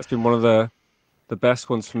think tonight's been one of the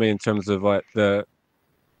best ones for me in terms of, like, the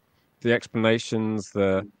explanations,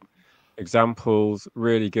 the examples.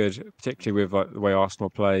 Really good, particularly with, like, the way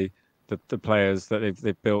Arsenal play, the players that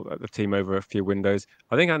they've built at the team over a few windows.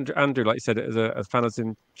 I think Andrew, like you said, as a fan of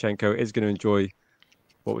Zinchenko, is going to enjoy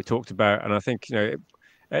what we talked about, and I think, you know,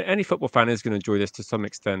 any football fan is going to enjoy this to some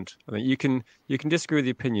extent. I think you can disagree with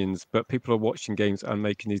the opinions, but people are watching games and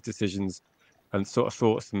making these decisions and sort of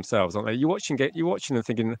thoughts themselves, aren't they? You're watching them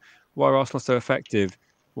thinking, why are Arsenal so effective?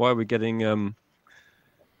 Why are we getting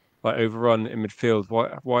like overrun in midfield?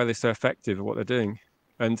 Why are they so effective at what they're doing?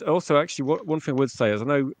 And also, actually, one thing I would say is I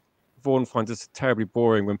know Vaughan finds it terribly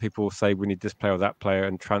boring when people say we need this player or that player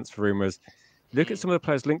and transfer rumours. Look at some of the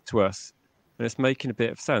players linked to us, and it's making a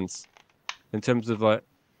bit of sense in terms of like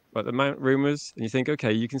the Mount rumours, and you think,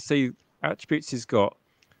 okay, you can see attributes he's got.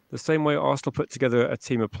 The same way Arsenal put together a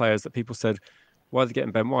team of players that people said, why are they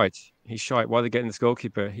getting Ben White? He's shite. Why are they getting this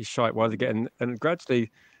goalkeeper? He's shite. Why are they getting? And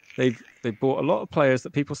gradually, they bought a lot of players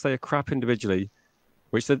that people say are crap individually,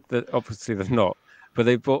 which that obviously they're not. But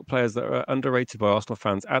they bought players that are underrated by Arsenal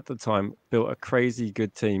fans at the time, built a crazy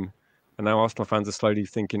good team, and now Arsenal fans are slowly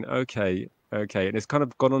thinking, okay, and it's kind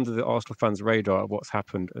of gone under the Arsenal fans' radar of what's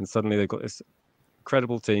happened, and suddenly they've got this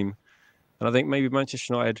incredible team. And I think maybe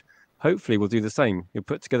Manchester United hopefully will do the same. You'll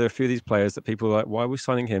put together a few of these players that people are like, why are we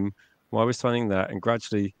signing him? Why are we signing that? And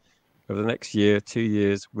gradually, over the next year, 2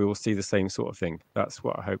 years, we will see the same sort of thing. That's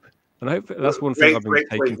what I hope. And I hope that's one thing I've been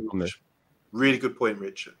taking from this. Really good point,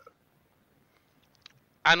 Rich.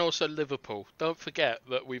 And also Liverpool. Don't forget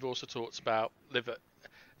that we've also talked about Liverpool.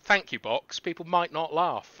 Thank you, Box. People might not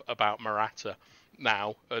laugh about Morata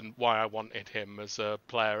now and why I wanted him as a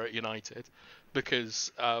player at United,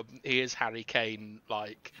 because he is Harry Kane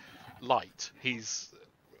like light. He's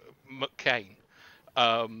McCain.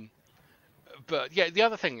 But yeah, the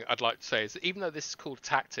other thing I'd like to say is that even though this is called a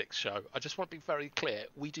tactics show, I just want to be very clear: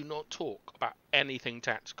 we do not talk about anything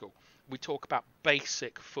tactical. We talk about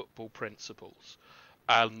basic football principles,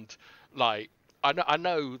 and like I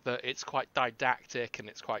know that it's quite didactic and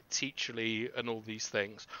it's quite teacherly and all these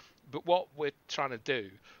things, but what we're trying to do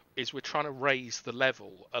is we're trying to raise the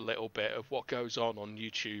level a little bit of what goes on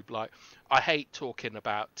YouTube. Like, I hate talking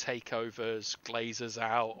about takeovers, Glazers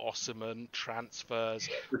out, Osimhen, transfers,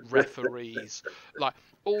 referees, like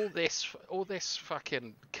all this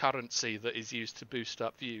fucking currency that is used to boost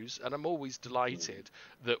up views. And I'm always delighted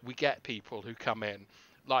that we get people who come in,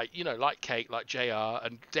 like, you know, like Kate, like JR,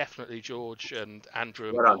 and definitely George and Andrew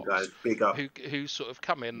and Well done, Box, guys. Big up. who sort of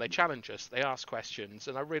come in, they challenge us, they ask questions,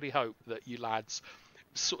 and I really hope that you lads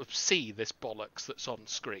sort of see this bollocks that's on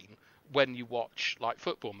screen when you watch like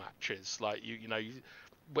football matches. Like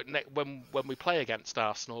when we play against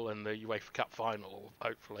Arsenal in the UEFA Cup final,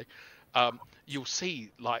 hopefully, you'll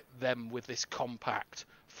see like them with this compact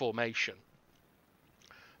formation.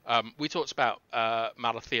 We talked about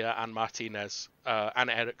Malathia and Martinez and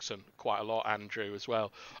Ericsson quite a lot, Andrew, as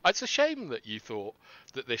well. It's a shame that you thought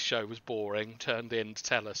that this show was boring, turned in to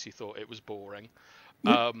tell us you thought it was boring.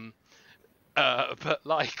 Yep. But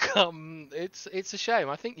like, it's a shame.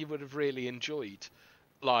 I think you would have really enjoyed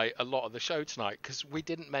like a lot of the show tonight, because we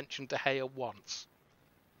didn't mention De Gea once.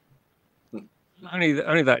 Only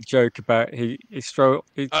that joke about he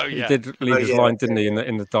did leave his line, didn't he,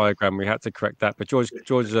 in the diagram? We had to correct that, but George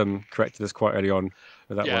corrected us quite early on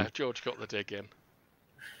with that one. Yeah, George got the dig in.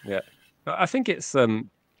 Yeah, I think it's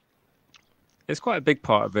quite a big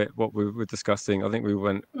part of it. What we were discussing, I think we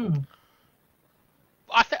went.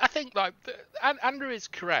 I think like Andrew is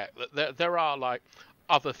correct that there are like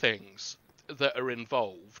other things that are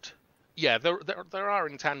involved. Yeah, there are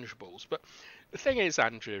intangibles, but the thing is,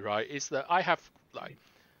 Andrew, right, is that I have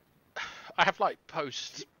like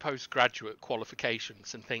postgraduate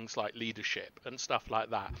qualifications and things like leadership and stuff like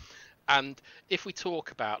that. And if we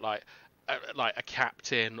talk about like a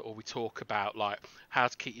captain, or we talk about like how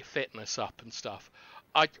to keep your fitness up and stuff,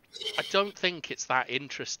 I don't think it's that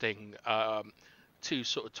interesting to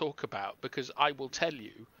sort of talk about, because I will tell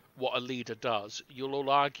you what a leader does. You'll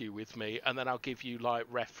all argue with me, and then I'll give you like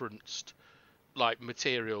referenced like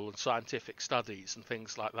material and scientific studies and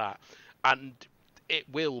things like that, and it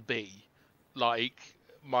will be like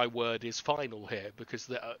my word is final here,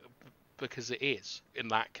 because it is in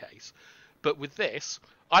that case. But with this,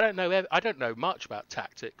 I don't know much about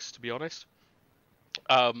tactics, to be honest.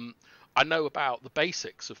 I know about the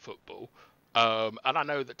basics of football, and I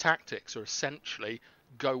know that tactics are essentially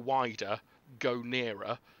go wider, go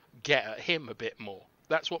nearer, get at him a bit more.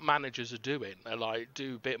 That's what managers are doing. They're like,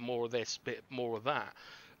 do a bit more of this, bit more of that.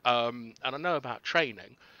 And I know about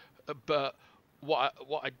training, but what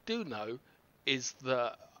I do know is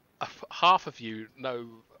that half of you know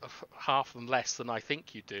half and less than I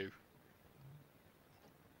think you do.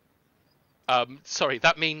 Sorry,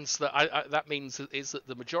 that means that is that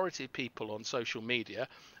the majority of people on social media,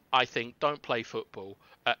 I think, don't play football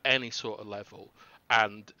at any sort of level.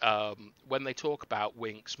 And when they talk about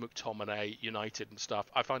Winks, McTominay, United and stuff,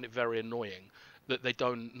 I find it very annoying that they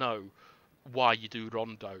don't know why you do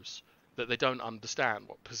rondos. that they don't understand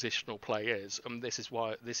what positional play is, and this is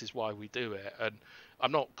why we do it. And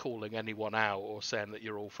I'm not calling anyone out or saying that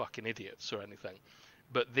you're all fucking idiots or anything,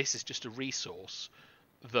 but this is just a resource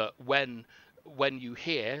that when you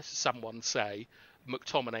hear someone say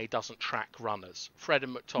McTominay doesn't track runners, Fred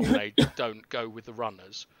and McTominay don't go with the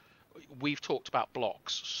runners, we've talked about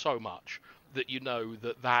blocks so much that you know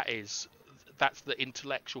that's the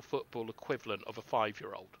intellectual football equivalent of a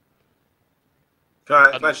 5-year-old.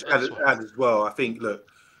 Can I just add as well? I think, look,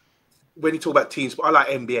 when you talk about teams, I like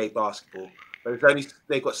NBA basketball.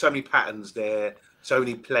 They've got so many patterns there, so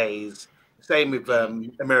many plays. Same with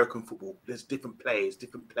American football. There's different plays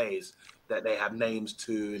that they have names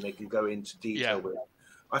to, and they can go into detail with.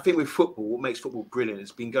 I think with football, what makes football brilliant,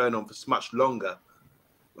 it's been going on for much longer.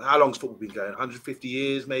 How long's football been going? 150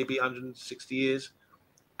 years, maybe 160 years,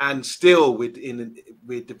 and still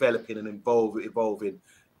we're developing and evolving.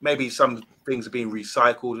 Maybe some things are being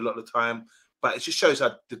recycled a lot of the time, but it just shows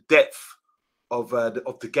how the depth of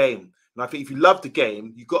the game. And I think if you love the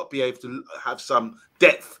game, you've got to be able to have some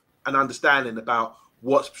depth and understanding about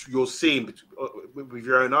what you're seeing with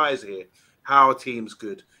your own eyes here. How a team's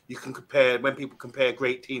good. You can compare, when people compare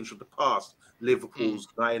great teams from the past, Liverpool's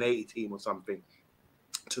 1980 team or something,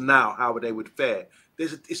 to now, how they would fare.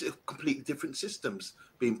 It's a completely different systems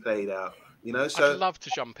being played out. You know, so I'd love to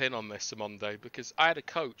jump in on this, Amonde, because I had a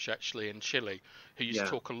coach actually in Chile who used to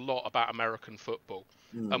talk a lot about American football.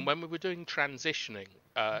 And when we were doing transitioning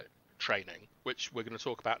training, which we're going to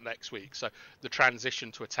talk about next week, so the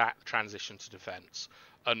transition to attack, transition to defence,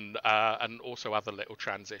 and also other little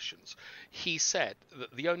transitions, he said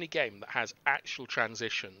that the only game that has actual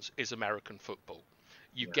transitions is American football.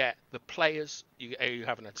 You get the players, you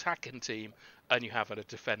have an attacking team, and you have a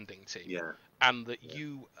defending team, and that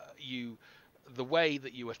the way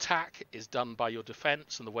that you attack is done by your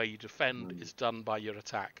defence, and the way you defend is done by your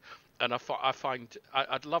attack. And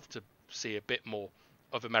I'd love to see a bit more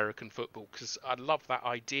of American football, because I love that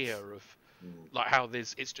idea of like how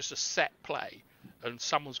it's just a set play, and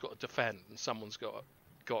someone's got to defend and someone's got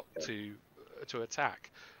to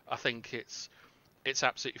attack. I think it's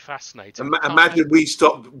absolutely fascinating. Imagine we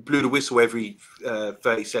blew the whistle every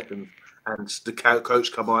 30 seconds, and the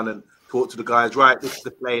coach come on and talk to the guys. Right, this is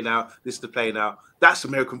the play now. This is the play now. That's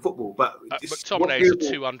American football. But McTominay is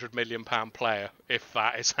a £200 million player. If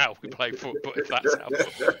that is how we play football, if that's how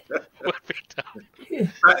football would be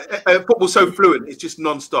done. Football's so fluent. It's just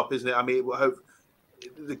non-stop, isn't it? I mean, I hope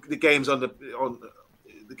the game's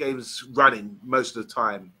the game's running most of the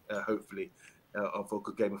time. Hopefully. Of a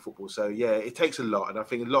good game of football. So yeah, it takes a lot, and I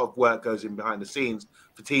think a lot of work goes in behind the scenes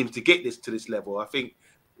for teams to get to this level. I think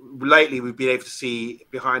lately we've been able to see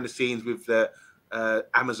behind the scenes with the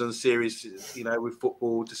Amazon series, you know, with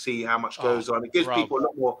football, to see how much goes on. It gives people a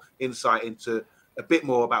lot more insight into a bit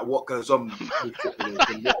more about what goes on with football.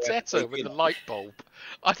 Arteta with the light bulb.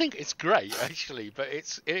 I think it's great actually, but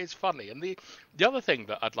it is funny. And the other thing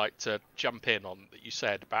that I'd like to jump in on that you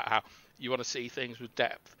said about how you want to see things with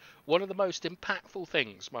depth. One of the most impactful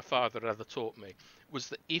things my father ever taught me was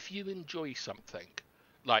that if you enjoy something,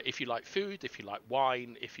 like if you like food, if you like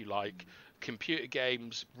wine, if you like computer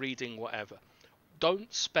games, reading, whatever,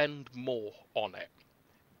 don't spend more on it.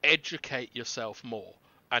 Educate yourself more,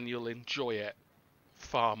 and you'll enjoy it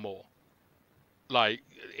far more. Like,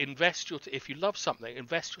 if you love something,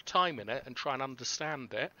 invest your time in it and try and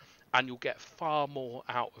understand it, and you'll get far more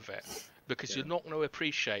out of it, because you're not going to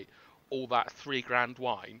appreciate all that £3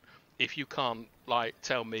 wine if you can't like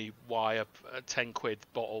tell me why a 10 quid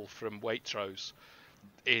bottle from Waitrose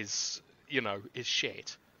is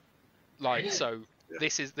shit. Like, so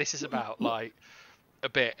this is about like a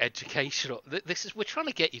bit educational. We're trying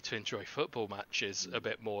to get you to enjoy football matches a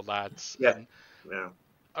bit more, lads.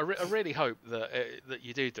 I really hope that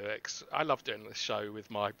you do it, 'cause I love doing this show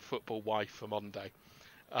with my football wife Amonde.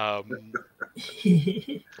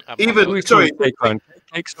 Even sorry,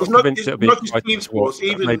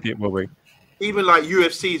 even like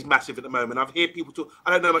UFC is massive at the moment. I've heard people talk.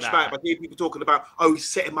 I don't know much about it, but I hear people talking about, oh, he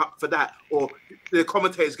set him up for that, or the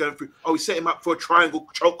commentators going through, oh, he set him up for a triangle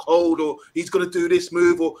chokehold, or he's going to do this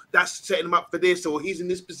move, or that's setting him up for this, or he's in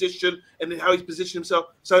this position, and then how he's positioned himself.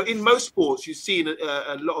 So in most sports, you've seen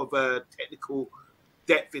a lot of technical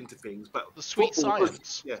depth into things, but the sweet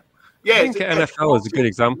science, I think NFL is a good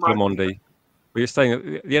example, Amonde. Where you're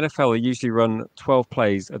saying that the NFL usually run 12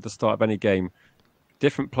 plays at the start of any game,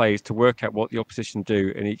 different plays to work out what the opposition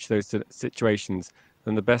do in each of those situations.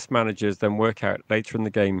 And the best managers then work out later in the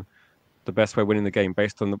game the best way of winning the game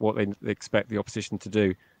based on what they expect the opposition to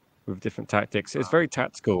do with different tactics. It's very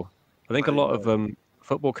tactical. I think a lot of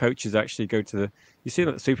football coaches actually go to you see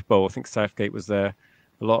them at the Super Bowl. I think Southgate was there.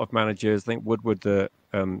 a lot of managers. I think Woodward, the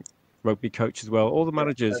rugby coach as well. All the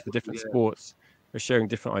managers for different sports are sharing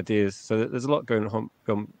different ideas. So there's a lot going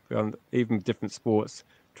on even different sports,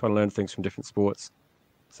 trying to learn things from different sports.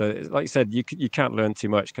 So like you said, you can't learn too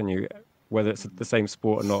much, can you? Whether it's the same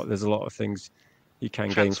sport or not, there's a lot of things you can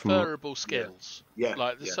gain from transferable skills.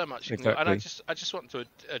 Like there's so much you can do. And I just want to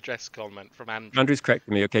address a comment from Andrew. Andrew's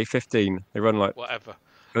correcting me. Okay, 15. They run like whatever.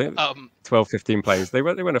 I think 12, 15 plays. They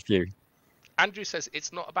run a few. Andrew says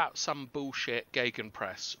it's not about some bullshit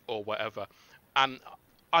gegenpress or whatever, and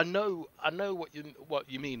I know what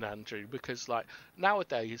you mean, Andrew, because like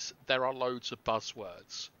nowadays there are loads of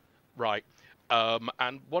buzzwords, right?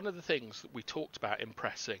 And one of the things that we talked about in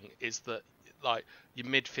pressing is that like your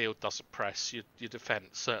midfield doesn't press, your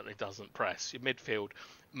defence certainly doesn't press. Your midfield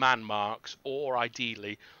man marks or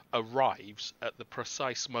ideally arrives at the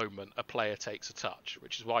precise moment a player takes a touch,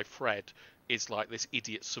 which is why Fred is like this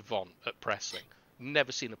idiot savant at pressing.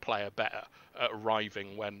 Never seen a player better at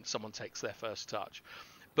arriving when someone takes their first touch.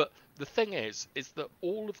 But the thing is that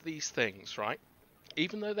all of these things, right,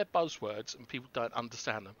 even though they're buzzwords and people don't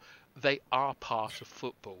understand them, they are part of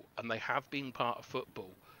football, and they have been part of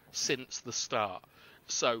football since the start.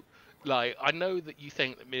 So, like, I know that you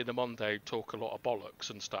think that me and Amonde talk a lot of bollocks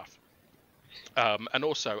and stuff. And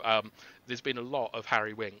also, there's been a lot of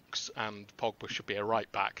Harry Winks and Pogba should be a right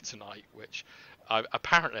back tonight, which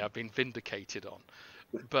apparently I've been vindicated on.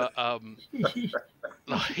 But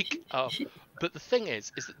but the thing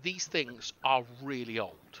is that these things are really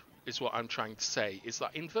old. Is what I'm trying to say. Is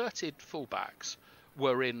that inverted fullbacks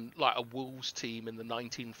were in like a Wolves team in the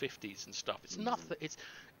 1950s and stuff. It's nothing.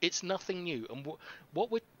 It's nothing new. And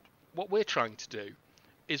what we're trying to do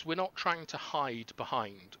is we're not trying to hide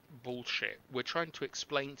behind bullshit. We're trying to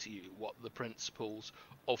explain to you what the principles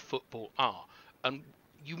of football are. And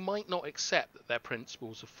you might not accept that they're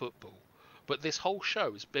principles of football, but this whole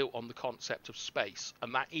show is built on the concept of space,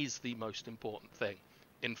 and that is the most important thing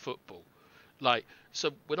in football. Like,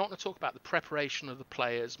 so we're not going to talk about the preparation of the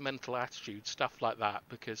players, mental attitude, stuff like that,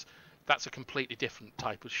 because that's a completely different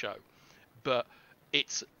type of show. But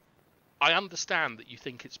I understand that you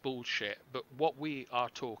think it's bullshit, but what we are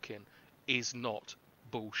talking is not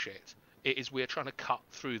bullshit. It is we're trying to cut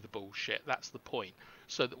through the bullshit. That's the point.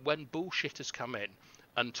 So that when bullshitters come in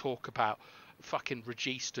and talk about fucking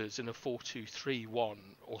registers in a 4-2-3-1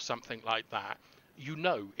 or something like that, you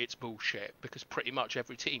know it's bullshit, because pretty much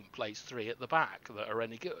every team plays 3 at the back that are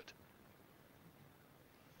any good.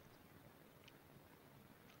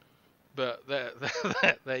 But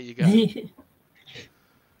there you go.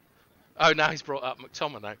 Oh, now he's brought up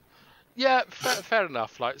McTominay. Yeah, fair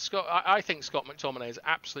enough. Like Scott, I think Scott McTominay is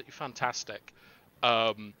absolutely fantastic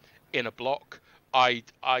in a block. I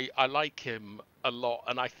like him a lot,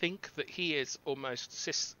 and I think that he is almost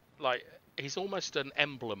he's almost an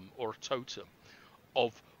emblem or a totem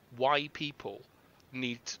of why people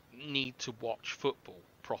need to watch football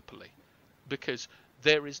properly, because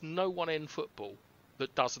there is no one in football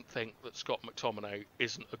that doesn't think that Scott McTominay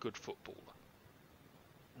isn't a good footballer,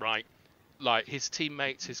 right? Like his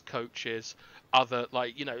teammates, his coaches, other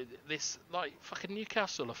this fucking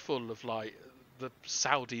Newcastle are full of like the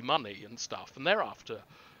Saudi money and stuff, and they're after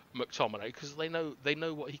McTominay because they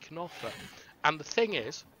know what he can offer. And the thing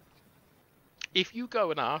is, if you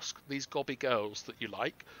go and ask these gobby girls that you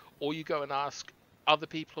like, or you go and ask other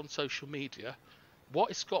people on social media, what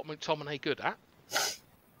is Scott McTominay good at?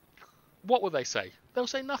 What will they say? They'll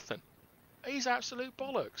say nothing. He's absolute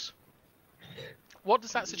bollocks. What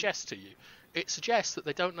does that suggest to you? It suggests that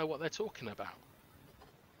they don't know what they're talking about,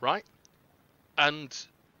 right? And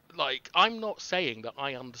like, I'm not saying that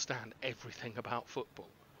I understand everything about football,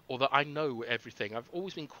 or that I know everything. I've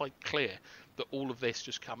always been quite clear that all of this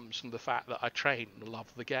just comes from the fact that I train and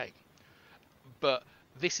love the game. But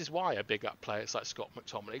this is why I big up players like Scott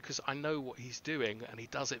McTominay, because I know what he's doing and he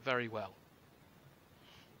does it very well.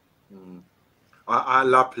 I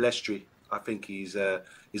love Palestri. I think he's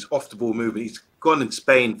off the ball movement. He's gone in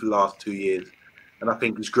Spain for the last 2 years, and I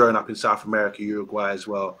think he's grown up in South America, Uruguay as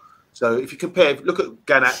well. So if you compare, look at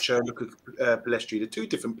Garnacho and look at Palestri, they're two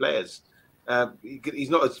different players. He's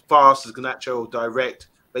not as fast as Garnacho or direct,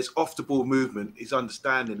 but it's off the ball movement. His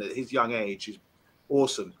understanding at his young age is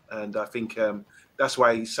awesome, and I think that's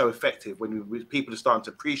why he's so effective. When people are starting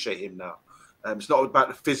to appreciate him now. It's not about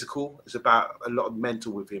the physical; it's about a lot of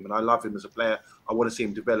mental with him, and I love him as a player. I want to see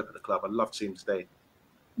him develop at the club. I'd love to see him stay.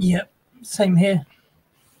 Yep, same here.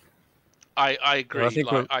 I agree.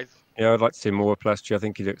 Well, I'd like to see more of Palestri. I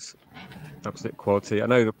think he looks absolute quality. I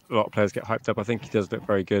know a lot of players get hyped up. I think he does look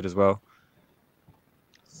very good as well.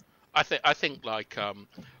 I think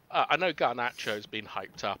I know Garnacho's been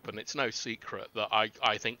hyped up, and it's no secret that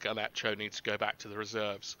I think Garnacho needs to go back to the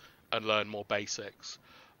reserves and learn more basics.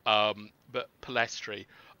 But Palestri,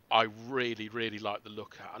 I really, really like the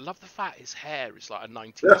look at. I love the fact his hair is like a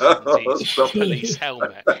 1970s police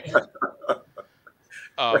helmet.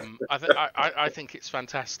 I think it's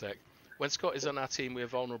fantastic. When Scott is on our team, we're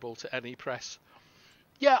vulnerable to any press.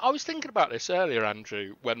 Yeah, I was thinking about this earlier,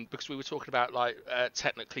 Andrew, because we were talking about like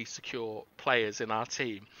technically secure players in our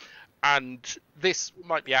team, and this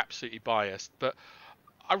might be absolutely biased, but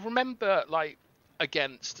I remember like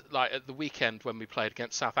against like at the weekend when we played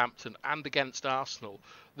against Southampton and against Arsenal,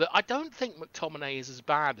 that I don't think McTominay is as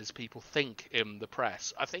bad as people think in the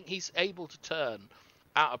press. I think he's able to turn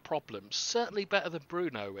out of problems, certainly better than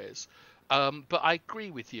Bruno is. But I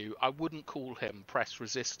agree with you. I wouldn't call him press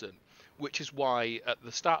resistant, which is why at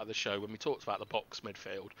the start of the show, when we talked about the box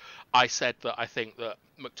midfield, I said that I think that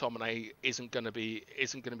McTominay isn't going to be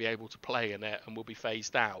able to play in it and will be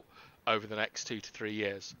phased out over the next 2 to 3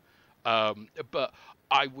 years. But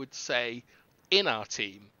I would say in our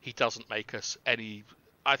team, he doesn't make us any.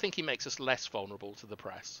 I think he makes us less vulnerable to the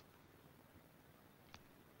press.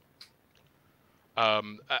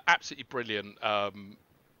 Absolutely brilliant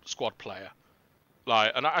squad player.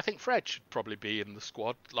 Like, and I think Fred should probably be in the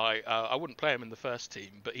squad. Like, I wouldn't play him in the first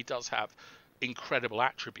team, but he does have incredible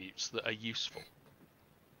attributes that are useful.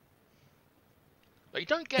 Like, you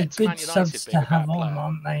don't get to Man United being a bad player,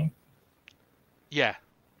 aren't they? Yeah,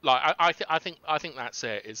 like I think that's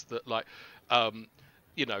it. Is that like,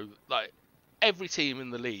 you know, like every team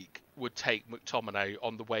in the league would take McTominay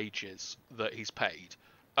on the wages that he's paid.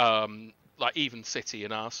 Like even City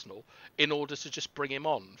and Arsenal, in order to just bring him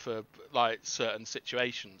on for like certain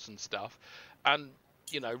situations and stuff. And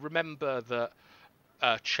you know, remember that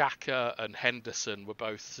Xhaka and Henderson were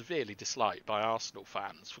both severely disliked by Arsenal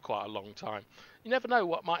fans for quite a long time. You never know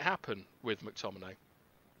what might happen with McTominay.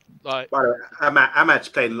 Like, Amad's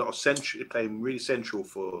playing a lot of playing really central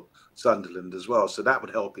for Sunderland as well, so that would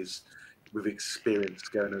help with experience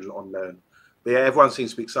going on loan. But yeah, everyone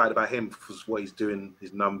seems to be excited about him for what he's doing,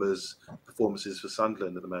 his numbers, performances for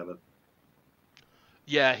Sunderland at the moment.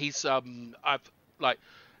 Yeah, he's I've got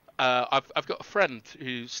a friend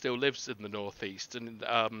who still lives in the northeast, and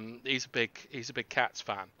he's a big Cats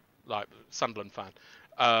fan, like Sunderland fan,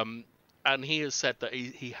 and he has said that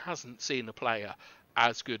he hasn't seen a player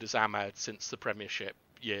as good as Ahmad since the Premiership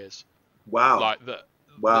years. Wow!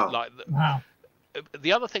 Wow!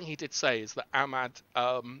 The other thing he did say is that Ahmad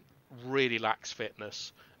really lacks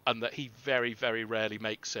fitness, and that he very, very rarely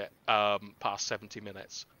makes it past 70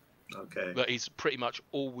 minutes. Okay. That he's pretty much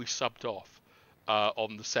always subbed off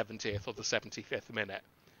on the 70th or the 75th minute.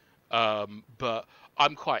 But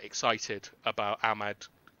I'm quite excited about Ahmad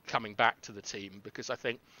coming back to the team, because I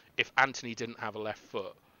think if Anthony didn't have a left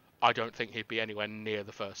foot, I don't think he'd be anywhere near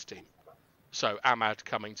the first team. So Ahmad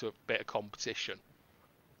coming to a bit of competition.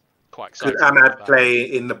 Quite excited. Could Ahmad play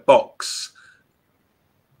in the box?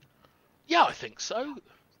 Yeah, I think so.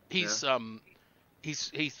 He's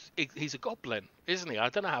he's a goblin, isn't he? I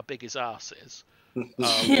don't know how big his ass is,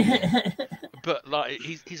 but like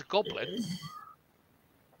he's a goblin.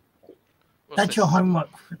 That's your homework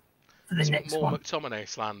for the next more one. More McTominay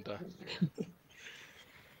slander.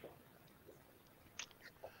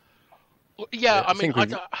 Yeah, I mean,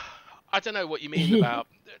 I don't know what you mean about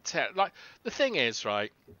like the thing is,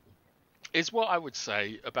 right, is what I would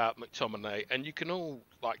say about McTominay, and you can all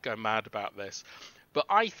like go mad about this, but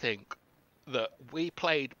I think that we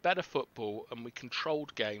played better football and we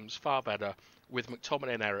controlled games far better with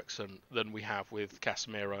McTominay and Eriksen than we have with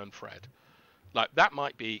Casemiro and Fred. Like, that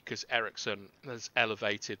might be because Eriksen has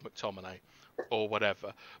elevated McTominay or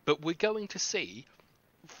whatever, but we're going to see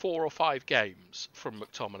 4 or 5 games from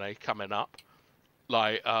McTominay coming up,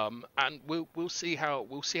 like, and we'll see how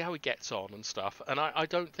he gets on and stuff. And I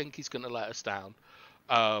don't think he's going to let us down.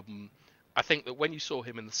 I think that when you saw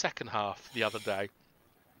him in the second half the other day,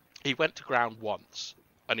 he went to ground once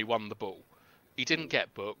and he won the ball. He didn't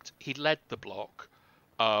get booked. He led the block.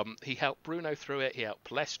 He helped Bruno through it. He helped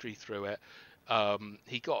Palestri through it.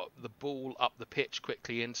 He got the ball up the pitch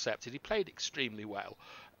quickly, intercepted. He played extremely well.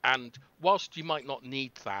 And whilst you might not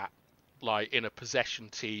need that, like in a possession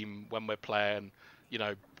team when we're playing, you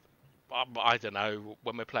know, I don't know,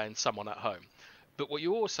 when we're playing someone at home. But what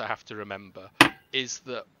you also have to remember is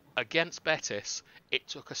that against Betis, it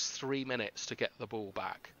took us 3 minutes to get the ball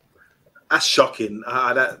back. That's shocking.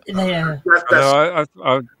 I was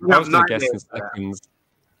going to guess in seconds.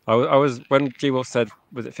 I was when G Wolf said,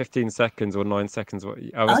 was it 15 seconds or 9 seconds?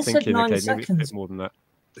 I was thinking, okay, seconds. maybe it's a bit more than that.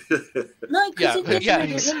 No, because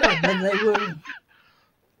they were.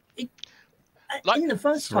 in the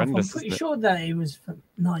first half, I'm pretty sure that it was for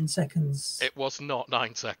 9 seconds. It was not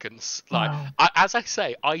 9 seconds. Wow. As I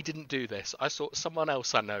say, I didn't do this. I saw someone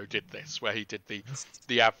else I know did this, where he did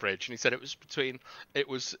the average, and he said it was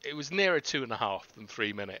nearer 2.5 than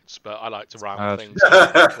 3 minutes. But I like to round things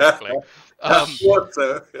up quickly.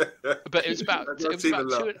 But it was about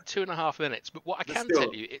 2.5 minutes. But what I can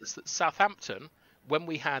tell you is that Southampton, when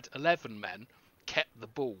we had 11 men, kept the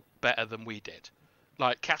ball better than we did.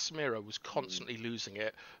 Like, Casemiro was constantly losing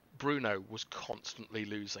it. Bruno was constantly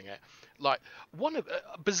losing it. Like,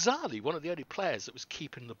 bizarrely, one of the only players that was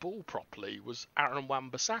keeping the ball properly was Aaron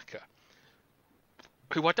Wan-Bissaka,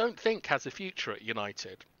 who I don't think has a future at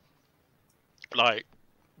United, like,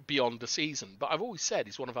 beyond the season. But I've always said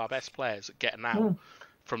he's one of our best players at getting out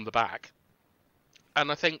from the back.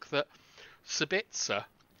 And I think that Sabitzer,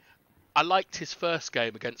 I liked his first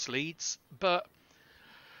game against Leeds, but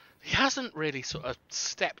he hasn't really sort of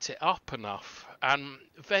stepped it up enough. And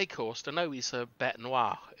Weghorst, I know he's a bête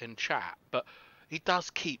noire in chat, but he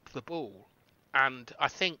does keep the ball. And I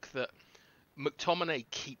think that McTominay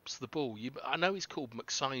keeps the ball. I know he's called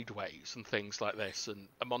McSideways and things like this, and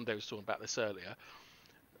Amondo was talking about this earlier.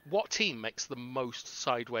 What team makes the most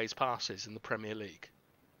sideways passes in the Premier League?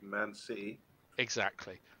 Man City.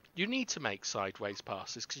 Exactly. You need to make sideways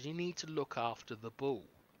passes because you need to look after the ball.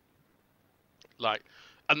 Like...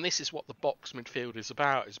 And this is what the box midfield is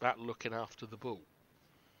about. It's about looking after the ball.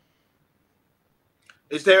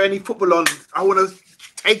 Is there any football on? I want to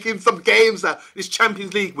take in some games now. It's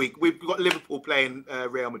Champions League week. We've got Liverpool playing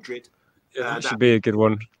Real Madrid. Yeah, that should be a good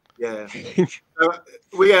one. Yeah.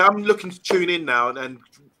 I'm looking to tune in now and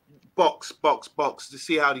box to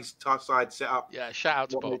see how these sides set up. Yeah, shout out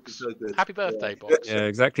to Box. So happy birthday, Box. Yeah,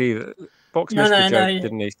 exactly. Box missed the joke,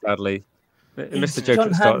 didn't he, sadly? He missed the joke at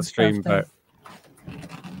the start of the stream, but...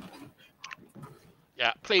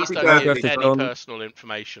 Yeah, please don't give any personal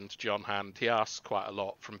information to John Hand. He asks quite a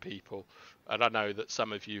lot from people, and I know that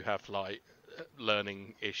some of you have like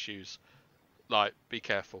learning issues. Like, be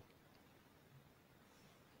careful.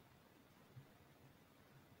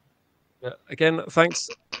 Again, thanks,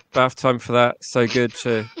 Bath Time, for that. So good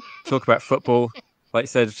to talk about football. Like I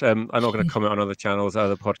said, I'm not going to comment on other channels,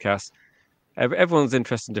 other podcasts. Everyone's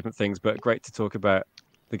interested in different things, but great to talk about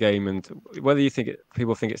the game, and whether you think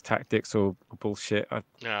people think it's tactics or bullshit,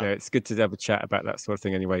 it's good to have a chat about that sort of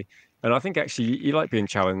thing anyway. And I think actually you like being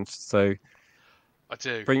challenged, so I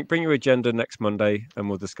do. Bring your agenda next Monday and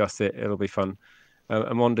we'll discuss it. It'll be fun.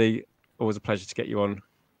 Amondi, always a pleasure to get you on.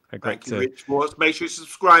 Thank you, Rich. Make sure you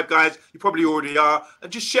subscribe, guys. You probably already are, and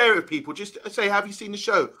just share it with people. Just say, have you seen the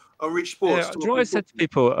show on Rich Sports? Yeah, do you know what I said to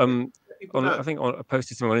people? I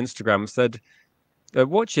posted something on Instagram, said,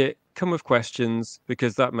 watch it, come with questions,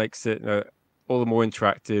 because that makes it all the more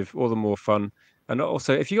interactive, all the more fun. And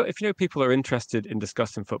also, if you know people are interested in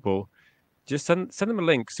discussing football, just send them a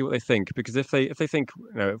link, see what they think. Because if they think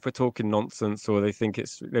if we're talking nonsense, or they think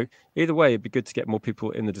it's either way, it'd be good to get more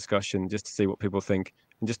people in the discussion just to see what people think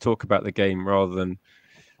and just talk about the game rather than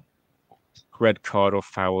red card or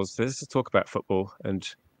fouls. Let's just talk about football. And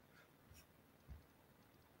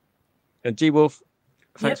G Wolf,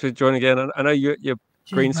 thanks for joining again. I know you're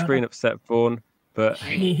green screen upset, Vaughan, but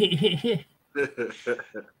cheers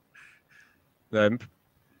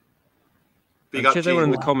everyone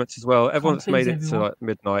in the comments as well. Everyone that's made it to like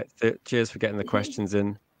midnight. Cheers for getting the questions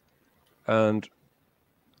in. And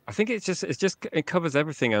I think it covers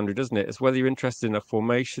everything, Andrew, doesn't it? It's whether you're interested in a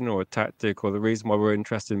formation or a tactic, or the reason why we're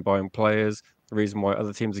interested in buying players, the reason why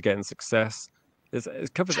other teams are getting success.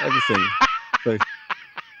 It covers everything. So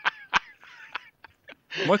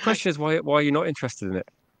my question is, why are you not interested in it?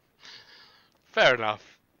 Fair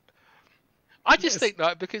enough. I just think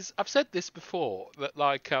that because I've said this before, that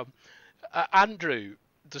like Andrew,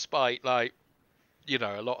 despite like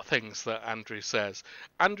a lot of things that Andrew says,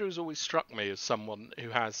 Andrew's always struck me as someone who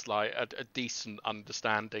has like a decent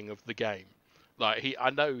understanding of the game. Like I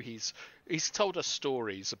know he's told us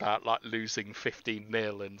stories about like losing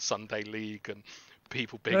 15-0 in Sunday League and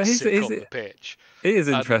people being sick on the pitch. He is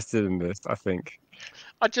interested in this, I think.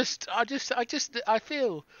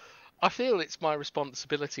 I feel it's my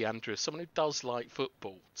responsibility, Andrew, as someone who does like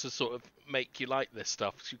football, to sort of make you like this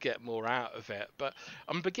stuff because you get more out of it. But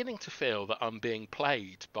I'm beginning to feel that I'm being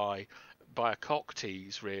played by a cock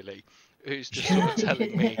tease, really, who's just sort of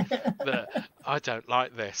telling me that I don't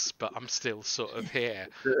like this, but I'm still sort of here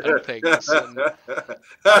and things. And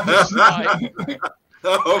I'm just like,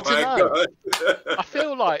 God! I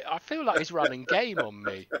feel like he's running game on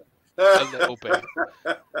me a little bit.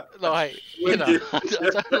 Like, I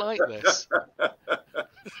don't like this.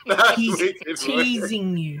 He's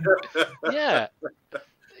teasing you. Yeah.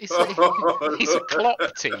 He's a Klopp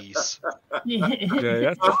tease. Yeah, you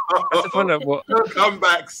have to find out what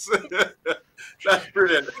comebacks. That's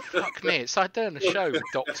brilliant. Fuck me, it's like doing a show with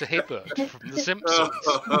Dr. Hibbert from The Simpsons.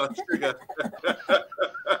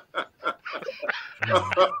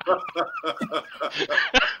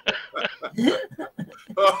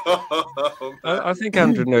 I think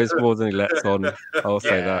Andrew knows more than he lets on. I'll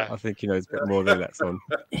say that. I think he knows a bit more than he lets on.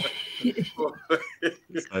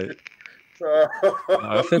 So,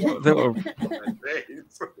 I think we're...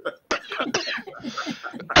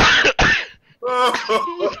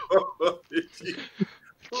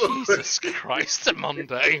 Jesus Christ, a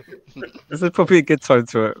Monday. This is probably a good time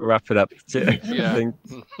to wrap it up. Yeah.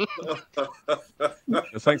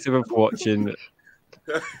 Thanks everyone for watching.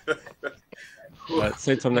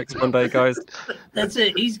 Same time next Monday, guys. That's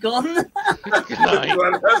it. He's gone. Good night.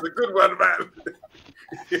 That's a good one, man.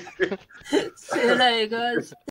 See you later, guys.